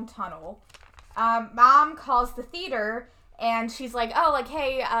long tunnel. Mom calls the theater. And she's like, "Oh, like,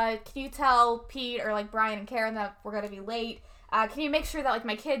 hey, can you tell Pete or, like, Brian and Karen that we're going to be late? Can you make sure that, like,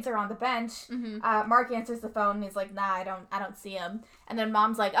 my kids are on the bench?" Mark answers the phone, and he's like, "Nah, I don't see him." And then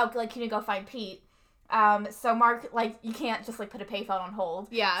Mom's like, "Oh, like, can you go find Pete?" So Mark, like, you can't just, like, put a payphone on hold.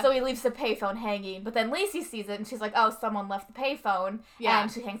 Yeah. So he leaves the payphone hanging. But then Lacey sees it, and she's like, "Oh, someone left the payphone." Yeah.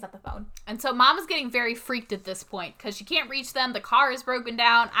 And she hangs up the phone. And so Mom is getting very freaked at this point, because she can't reach them. The car is broken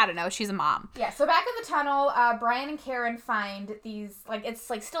down. I don't know. She's a mom. Yeah, so back in the tunnel, Brian and Karen find these, like, it's,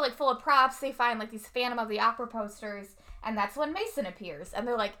 like, still, like, full of props. They find, like, these Phantom of the Opera posters. And that's when Mason appears. And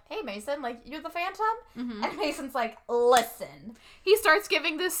they're like, "Hey, Mason, like, you're the Phantom?" And Mason's like, "Listen." He starts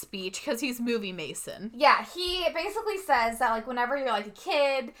giving this speech because he's movie Mason. Yeah, he basically says that, like, whenever you're, like, a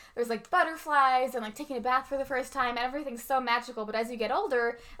kid, there's, like, butterflies and, like, taking a bath for the first time, and everything's so magical. But as you get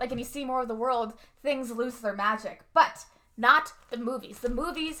older, like, and you see more of the world, things lose their magic. But not the movies. The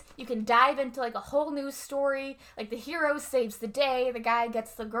movies, you can dive into, like, a whole new story. Like, the hero saves the day, the guy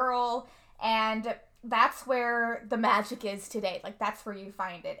gets the girl, and that's where the magic is today. Like, that's where you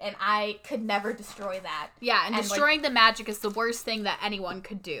find it. And I could never destroy that. Yeah, and destroying, like, the magic is the worst thing that anyone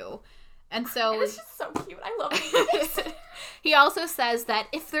could do. And so... And it's just so cute. I love it. He also says that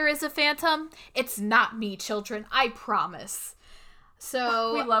if there is a Phantom, it's not me, children. I promise.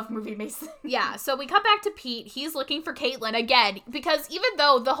 So... We love movie Mason. Yeah, so we cut back to Pete. He's looking for Caitlin again, because even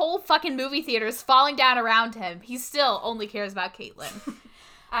though the whole fucking movie theater is falling down around him, he still only cares about Caitlin.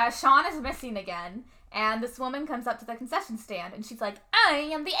 Sean is missing again, and this woman comes up to the concession stand, and she's like, "I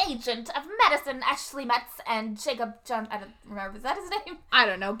am the agent of Madison Ashley Metz and Jacob John." I don't remember, is that his name? I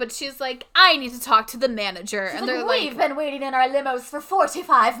don't know, but she's like, "I need to talk to the manager." She's and like, they're "We've been waiting in our limos for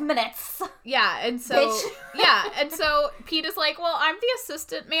 45 minutes. Yeah, and so... Bitch. Yeah, and so Pete is like, "Well, I'm the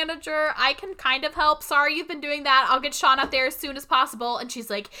assistant manager. I can kind of help. Sorry you've been doing that. I'll get Sean out there as soon as possible." And she's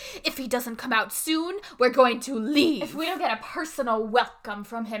like, "If he doesn't come out soon, we're going to leave. If we don't get a personal welcome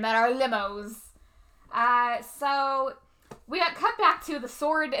from him at our limos." So we got cut back to the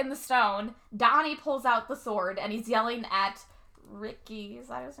sword in the stone. Donnie pulls out the sword, and he's yelling at Ricky. Is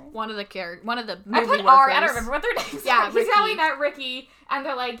that his name? One of the movie I put workers. R. I don't remember what their names Yeah, are. He's Ricky. yelling at Ricky, and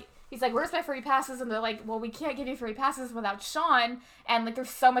they're like, he's like, "Where's my free passes?" And they're like, "Well, we can't give you free passes without Sean. And, like, there's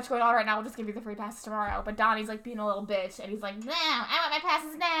so much going on right now. We'll just give you the free passes tomorrow." But Donnie's, like, being a little bitch, and he's like, "No, I want my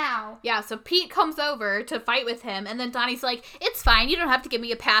passes now." Yeah, so Pete comes over to fight with him, and then Donnie's like, "It's fine. You don't have to give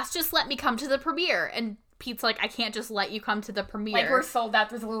me a pass. Just let me come to the premiere." And Pete's like, "I can't just let you come to the premiere. Like, we're sold out.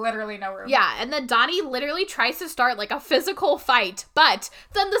 There's literally no room. Yeah, and then Donnie literally tries to start, like, a physical fight, but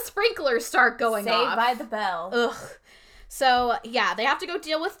then the sprinklers start going off. Saved by the bell. Ugh. So, yeah, they have to go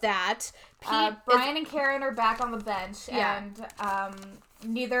deal with that. Brian and Karen are back on the bench, Yeah. and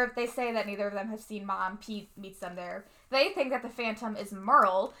they say that neither of them have seen Mom. Pete meets them there. They think that the Phantom is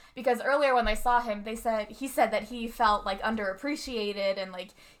Merle, because earlier when they saw him, he said that he felt, like, underappreciated, and, like,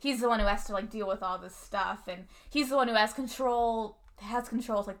 he's the one who has to, like, deal with all this stuff, and he's the one who has control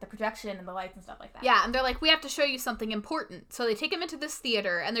of, like, the projection and the lights and stuff like that. Yeah, and they're like, "We have to show you something important." So they take him into this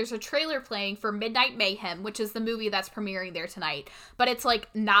theater, and there's a trailer playing for Midnight Mayhem, which is the movie that's premiering there tonight. But it's, like,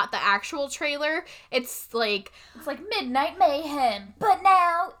 not the actual trailer. It's like Midnight Mayhem, but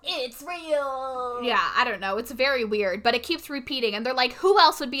now it's real. Yeah, I don't know. It's very weird, but it keeps repeating, and they're like, "Who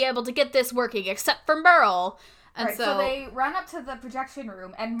else would be able to get this working except for Merle?" And right, so they run up to the projection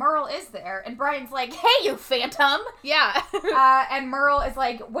room, and Merle is there, and Brian's like, "Hey, you Phantom!" Yeah. And Merle is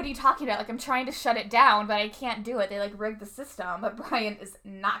like, "What are you talking about? Like, I'm trying to shut it down, but I can't do it. They, like, rigged the system." But Brian is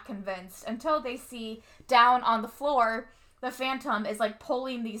not convinced until they see down on the floor, the Phantom is, like,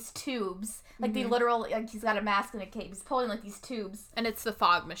 pulling these tubes. Like, the literal, like, he's got a mask and a cape. He's pulling, like, these tubes. And it's the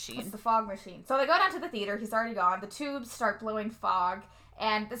fog machine. It's the fog machine. So they go down to the theater. He's already gone. The tubes start blowing fog.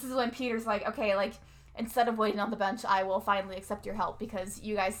 And this is when Peter's like, "Okay, like, instead of waiting on the bench, I will finally accept your help because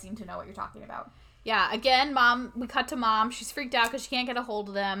you guys seem to know what you're talking about." Yeah, again, we cut to Mom. She's freaked out because she can't get a hold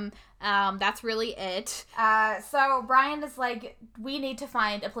of them. That's really it. So Brian is like, we need to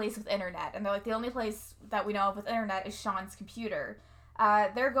find a place with internet. And they're like, the only place that we know of with internet is Sean's computer.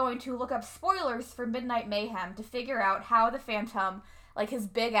 They're going to look up spoilers for Midnight Mayhem to figure out how the Phantom, like his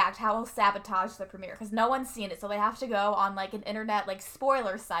big act, how he'll sabotage the premiere. Because no one's seen it, so they have to go on like an internet like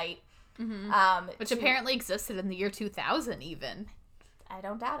spoiler site. Mm-hmm. Which apparently existed in the year 2000 even. I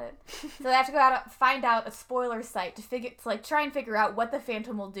don't doubt it. So they have to go out find out a spoiler site to try and figure out what the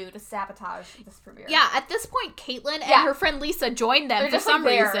Phantom will do to sabotage this premiere. Yeah, at this point, Caitlin and her friend Lisa joined them for some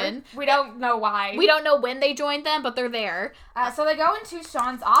reason. We don't know why. We don't know when they joined them, but they're there. So they go into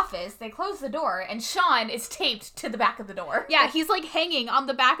Sean's office, they close the door, and Sean is taped to the back of the door. Yeah, he's like hanging on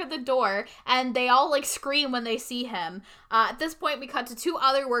the back of the door, and they all like scream when they see him. At this point, we cut to 2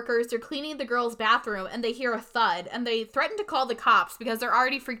 other workers. They're cleaning the girls' bathroom, and they hear a thud, and they threaten to call the cops because they're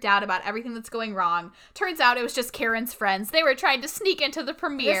already freaked out about everything that's going wrong. Turns out it was just Karen's friends. They were trying to sneak into the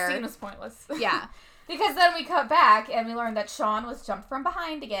premiere. This scene was pointless. Yeah. Because then we cut back, and we learn that Sean was jumped from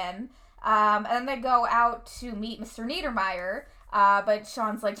behind again. And then they go out to meet Mr. Niedermeyer, but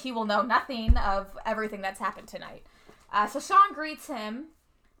Sean's like, he will know nothing of everything that's happened tonight. So Sean greets him.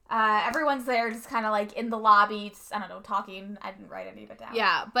 Everyone's there just kind of like in the lobby, I don't know, talking. I didn't write any of it down.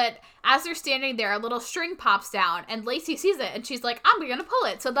 Yeah, but as they're standing there, a little string pops down, and Lacey sees it, and she's like, I'm gonna pull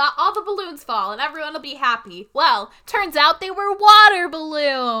it so that all the balloons fall, and everyone will be happy. Well, turns out they were water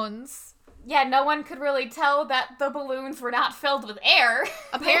balloons. Yeah, no one could really tell that the balloons were not filled with air.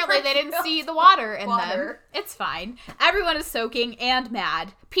 Apparently, they didn't see the water in them. It's fine. Everyone is soaking and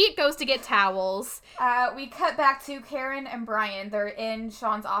mad. Pete goes to get towels. We cut back to Karen and Brian. They're in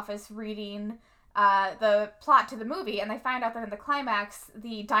Sean's office reading the plot to the movie, and they find out that in the climax,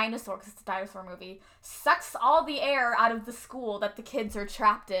 the dinosaur, because it's a dinosaur movie, sucks all the air out of the school that the kids are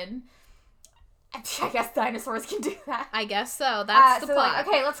trapped in. I guess dinosaurs can do that. I guess so. That's the plot. Like,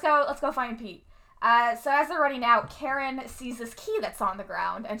 okay, let's go find Pete. So as they're running out, Karen sees this key that's on the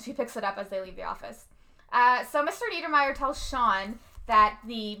ground, and she picks it up as they leave the office. So Mr. Niedermeyer tells Sean that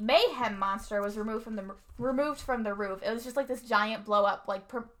the Mayhem monster was removed from the roof. It was just like this giant blow up,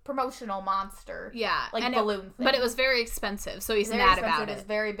 like promotional monster. Yeah, like balloon thing. But it was very expensive, so he's mad about it. It's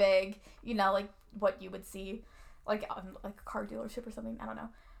very big, like what you would see, like a car dealership or something. I don't know.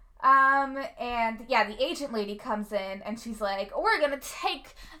 And yeah, the agent lady comes in and she's like, we're gonna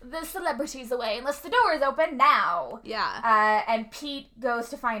take the celebrities away unless the door is open now. Yeah. And Pete goes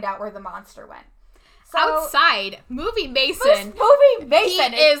to find out where the monster went. So, outside, Movie Mason. Movie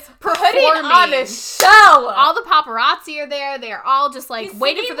Mason is putting on a show. All the paparazzi are there. They're all just like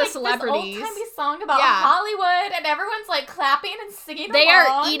waiting for the celebrities. This old-timey song about Hollywood, and everyone's like clapping and singing They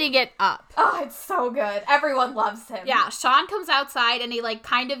along. are eating it up. Oh, it's so good. Everyone loves him. Yeah, Sean comes outside and he like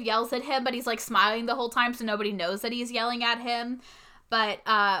kind of yells at him, but he's like smiling the whole time, so nobody knows that he's yelling at him. But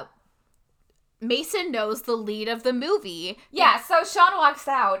Mason knows the lead of the movie. Yeah, so Sean walks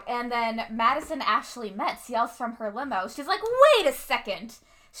out, and then Madison Ashley Metz yells from her limo. She's like, wait a second.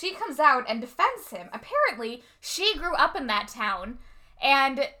 She comes out and defends him. Apparently, she grew up in that town,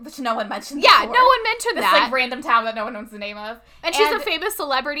 which no one mentioned before. Yeah, no one mentioned this, that. This, like, random town that no one knows the name of. And she's a famous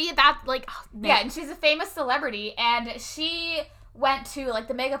celebrity. Yeah, and she's a famous celebrity, and she went to, like,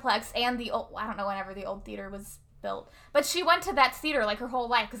 the Megaplex and I don't know whenever the old theater was built, but she went to that theater like her whole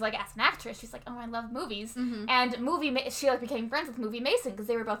life because like as an actress she's like, oh, I love movies. And she like became friends with Movie Mason because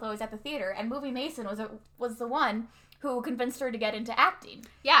they were both always at the theater, and Movie Mason was the one who convinced her to get into acting.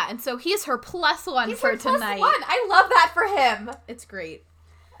 Yeah, and so he's her plus one for tonight. I love that for him. It's great.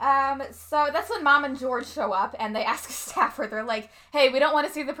 So that's when Mom and George show up and they ask a staffer, they're like, hey, we don't want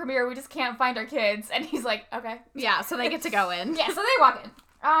to see the premiere, we just can't find our kids. And he's like, okay. Yeah, so they get to go in. Yeah, so they walk in.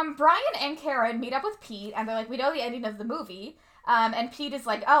 Brian and Karen meet up with Pete, and they're like, we know the ending of the movie. And Pete is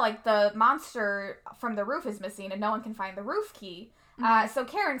like, oh, like, the monster from the roof is missing, and no one can find the roof key. So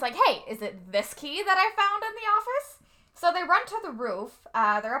Karen's like, hey, is it this key that I found in the office? So they run to the roof.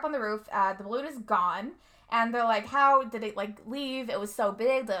 They're up on the roof. The balloon is gone. And they're like, how did it, like, leave? It was so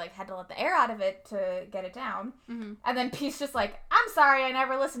big, they, like, had to let the air out of it to get it down. And then Pete's just like, I'm sorry, I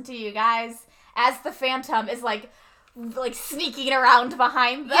never listened to you guys. As the Phantom is, like sneaking around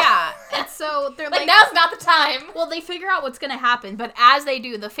behind them. Yeah, and so they're like, now's not the time. Well, they figure out what's gonna happen, but as they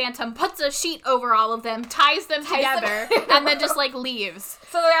do, the Phantom puts a sheet over all of them, ties them together, and then just, like, leaves.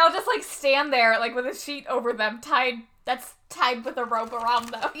 So they all just, like, stand there, like, with a sheet over them, tied with a rope around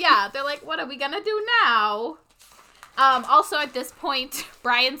them. Yeah, they're like, what are we gonna do now? Also at this point,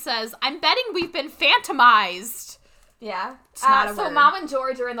 Brian says, I'm betting we've been phantomized. Yeah. It's not a word. So Mom and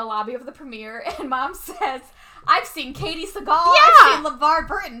George are in the lobby of the premiere, and Mom says, I've seen Katie Sagal, Yeah. I've seen LeVar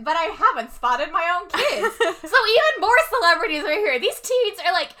Burton, but I haven't spotted my own kids. So even more celebrities are here. These teens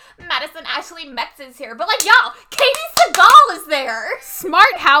are like, Madison Ashley Metz is here. But like, y'all, Katie Sagal is there.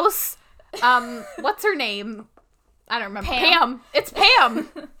 Smart House. What's her name? I don't remember. Pam. It's Pam.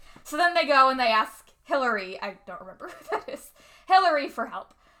 So then they go and they ask Hillary, I don't remember who that is, Hillary for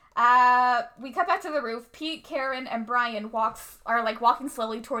help. We cut back to the roof. Pete, Karen, and Brian are walking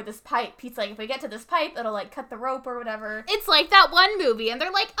slowly toward this pipe. Pete's like, if we get to this pipe, it'll like cut the rope or whatever. It's like that one movie, and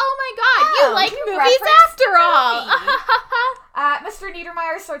they're like, oh my god, you like you movies after all. Mr.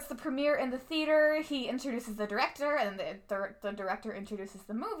 Niedermeyer starts the premiere in the theater. He introduces the director, and then the director introduces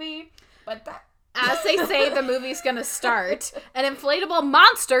the movie. But as they say the movie's gonna start, an inflatable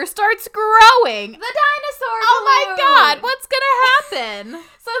monster starts growing. The dinosaur balloon! Oh my god, what's gonna happen?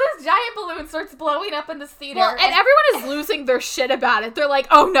 So this giant balloon starts blowing up in this theater. Well, and everyone is losing their shit about it. They're like,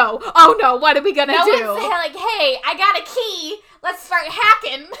 oh no, what are we gonna do? No one's like, hey, I got a key. Let's start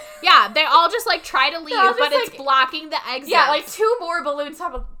hacking. Yeah, they all just like try to leave, but it's blocking the exit. Yeah, like 2 more balloons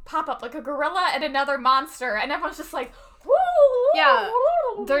pop up, like a gorilla and another monster, and everyone's just like, woo! Yeah,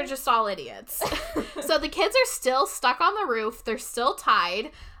 they're just all idiots. So the kids are still stuck on the roof. They're still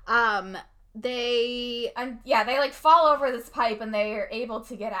tied. They like fall over this pipe and they are able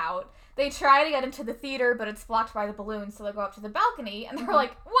to get out. They try to get into the theater, but it's blocked by the balloon, so they go up to the balcony, and they're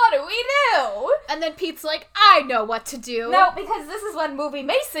like, what do we do? And then Pete's like, I know what to do. No, because this is when Movie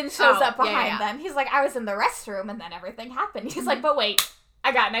Mason shows up behind yeah. them. He's like, I was in the restroom, and then everything happened. He's like, but wait,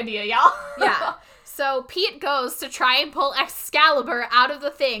 I got an idea, y'all. Yeah. So Pete goes to try and pull Excalibur out of the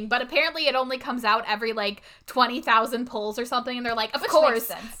thing, but apparently it only comes out every, 20,000 pulls or something, and they're like, of course,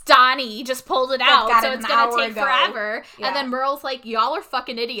 Donnie just pulled it out, so it's gonna take forever. Yeah. And then Merle's like, y'all are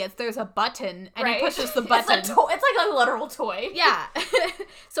fucking idiots, there's a button, and he pushes the button. It's like a literal toy. Yeah.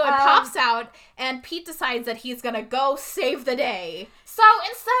 So it pops out, and Pete decides that he's gonna go save the day. So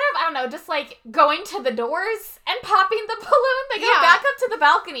instead of, I don't know, just going to the doors and popping the balloon, they go back up to the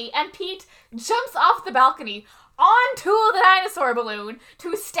balcony, and Pete jumps off the balcony onto the dinosaur balloon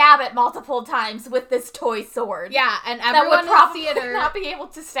to stab it multiple times with this toy sword. Yeah, and everyone in the theater not be able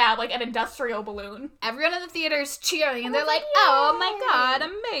to stab an industrial balloon. Everyone in the theater is cheering, and they're like, "Oh my god,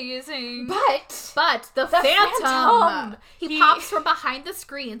 amazing!" But the Phantom, he pops from behind the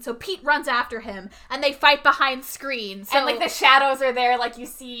screen, so Pete runs after him, and they fight behind screen. So, and the shadows are there, you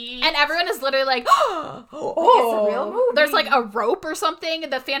see, and everyone is literally like, "Oh, it's a real movie." There's a rope or something,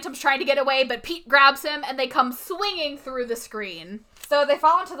 and the Phantom's trying to get away, but Pete grabs him, and they come swinging through the screen. So they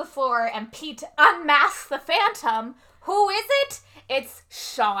fall onto the floor, and Pete unmasks the Phantom. Who is it? It's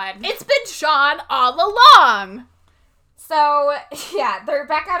Sean. It's been Sean all along. So, yeah, they're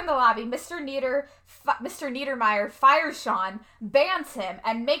back out in the lobby. Mr. Niedermeyer fires Sean, bans him,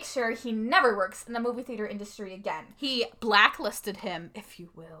 and makes sure he never works in the movie theater industry again. He blacklisted him, if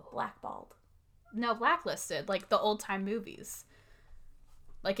you will. Blackballed. No, blacklisted, like the old-time movies.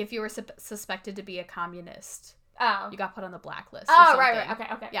 Like if you were suspected to be a communist. Oh. You got put on the blacklist. Oh, right.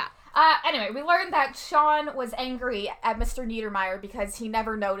 Okay. Yeah. Anyway, we learned that Sean was angry at Mr. Niedermeyer because he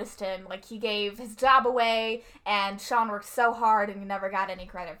never noticed him. He gave his job away, and Sean worked so hard, and he never got any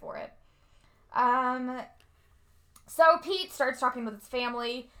credit for it. So Pete starts talking with his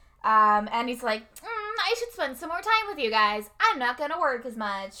family, and he's like, I should spend some more time with you guys. I'm not gonna work as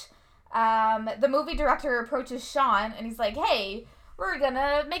much. The movie director approaches Sean, and he's like, hey, we're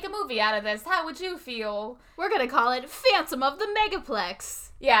gonna make a movie out of this. How would you feel? We're gonna call it Phantom of the Megaplex.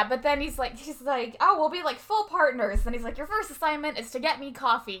 Yeah, but then he's like, oh, we'll be full partners. Then he's like, your first assignment is to get me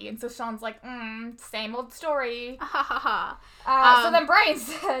coffee. And so Sean's like, same old story. Ha ha ha. So then Brian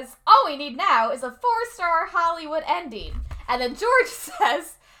says, all we need now is a 4-star Hollywood ending. And then George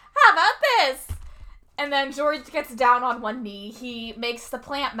says, how about this? And then George gets down on one knee. He makes the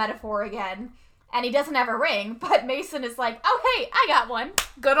plant metaphor again. And he doesn't have a ring, but Mason is like, oh, hey, I got one.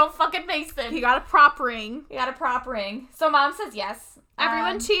 Good old fucking Mason. He got a prop ring. So Mom says yes.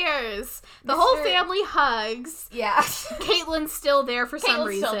 Everyone cheers. The whole family hugs. Yeah. Caitlin's still there for some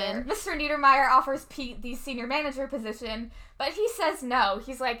reason. Mr. Niedermeyer offers Pete the senior manager position, but he says no.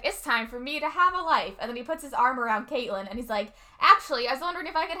 He's like, it's time for me to have a life. And then he puts his arm around Caitlin, and he's like, actually, I was wondering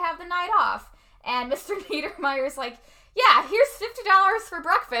if I could have the night off. And Mr. Niedermeyer's like, yeah, here's $50 for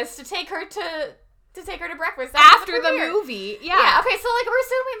breakfast to take her to breakfast after the movie. Yeah. Okay, so we're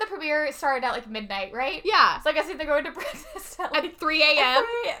assuming the premiere started at midnight, right? Yeah. So I guess they're going to breakfast at 3 a.m.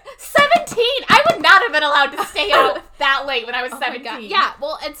 17. I would not have been allowed to stay out that late when I was 17. Yeah.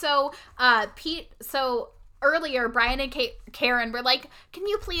 Well, and so Pete. So earlier, Brian and Karen were like, can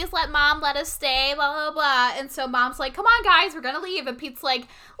you please let Mom let us stay, blah, blah, blah. And so Mom's like, come on, guys, we're going to leave. And Pete's like,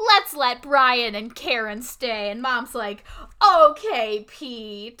 let's let Brian and Karen stay. And Mom's like, okay,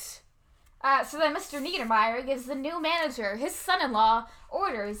 Pete. So then Mr. Niedermeyer gives the new manager his son-in-law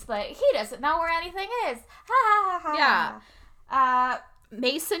orders, but he doesn't know where anything is. Yeah.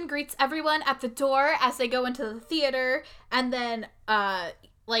 Mason greets everyone at the door as they go into the theater, and then,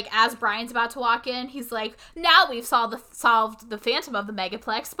 as Brian's about to walk in, he's like, now we've solved the Phantom of the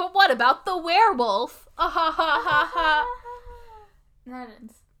Megaplex, but what about the werewolf? And then it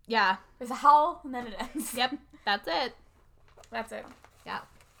ends. Yeah. There's a howl, and then it ends. Yep, that's it. That's it. Yeah.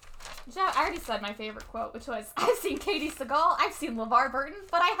 I already said my favorite quote, which was, I've seen Katie Seagal, I've seen LeVar Burton,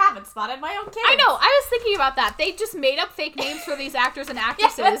 but I haven't spotted my own kids. I know, I was thinking about that. They just made up fake names for these actors and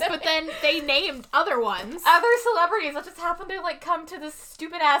actresses, but then they named other ones. Other celebrities that just happened to, come to this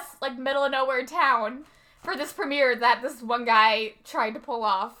stupid-ass, middle of nowhere town for this premiere that this one guy tried to pull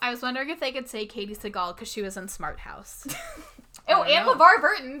off. I was wondering if they could say Katie Seagal because she was in Smart House. Oh, and LeVar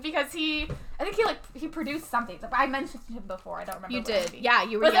Burton, because he produced something. I mentioned him before. I don't remember. You did. Yeah,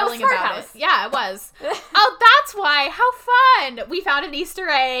 you were But yelling it was about it. House. Yeah, it was. Oh, that's why. How fun. We found an Easter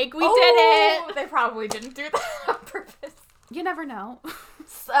egg. We did it. They probably didn't do that on purpose. You never know.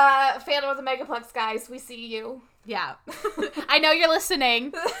 Phantom of the Megaplex, guys, we see you. Yeah. I know you're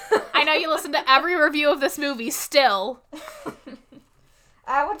listening. I know you listen to every review of this movie still.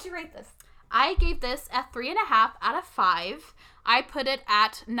 What'd you rate this? I gave this a 3.5 out of 5. I put it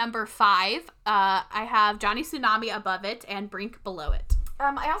at number 5. I have Johnny Tsunami above it and Brink below it.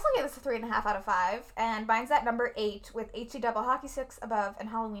 I also gave this a 3.5 out of 5, and mine's at number 8 with HE Double Hockey Sticks above and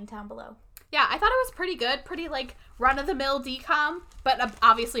Halloween Town below. Yeah, I thought it was pretty good. Pretty, run-of-the-mill DCOM, but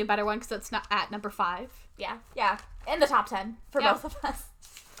obviously a better one because it's not at number 5. Yeah. In the top 10 for both of us.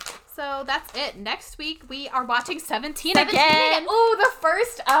 So that's it. Next week, we are watching 17 again. Ooh, the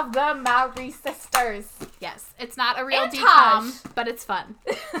first of the Maori sisters. Yes, it's not a real And DCOM, Taj. but it's fun.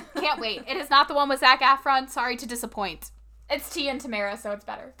 Can't wait. It is not the one with Zac Efron. Sorry to disappoint. It's Tia and Tamara, so it's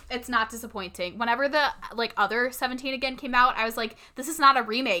better. It's not disappointing. Whenever the, other 17 again came out, I was like, this is not a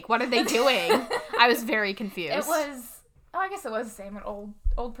remake. What are they doing? I was very confused. It was, I guess it was the same, an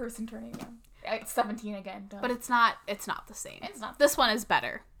old person turning young. It's 17 again. Duh. But it's not the same. It's not. This one is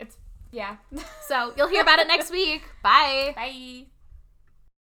better. Yeah. So you'll hear about it next week. Bye. Bye.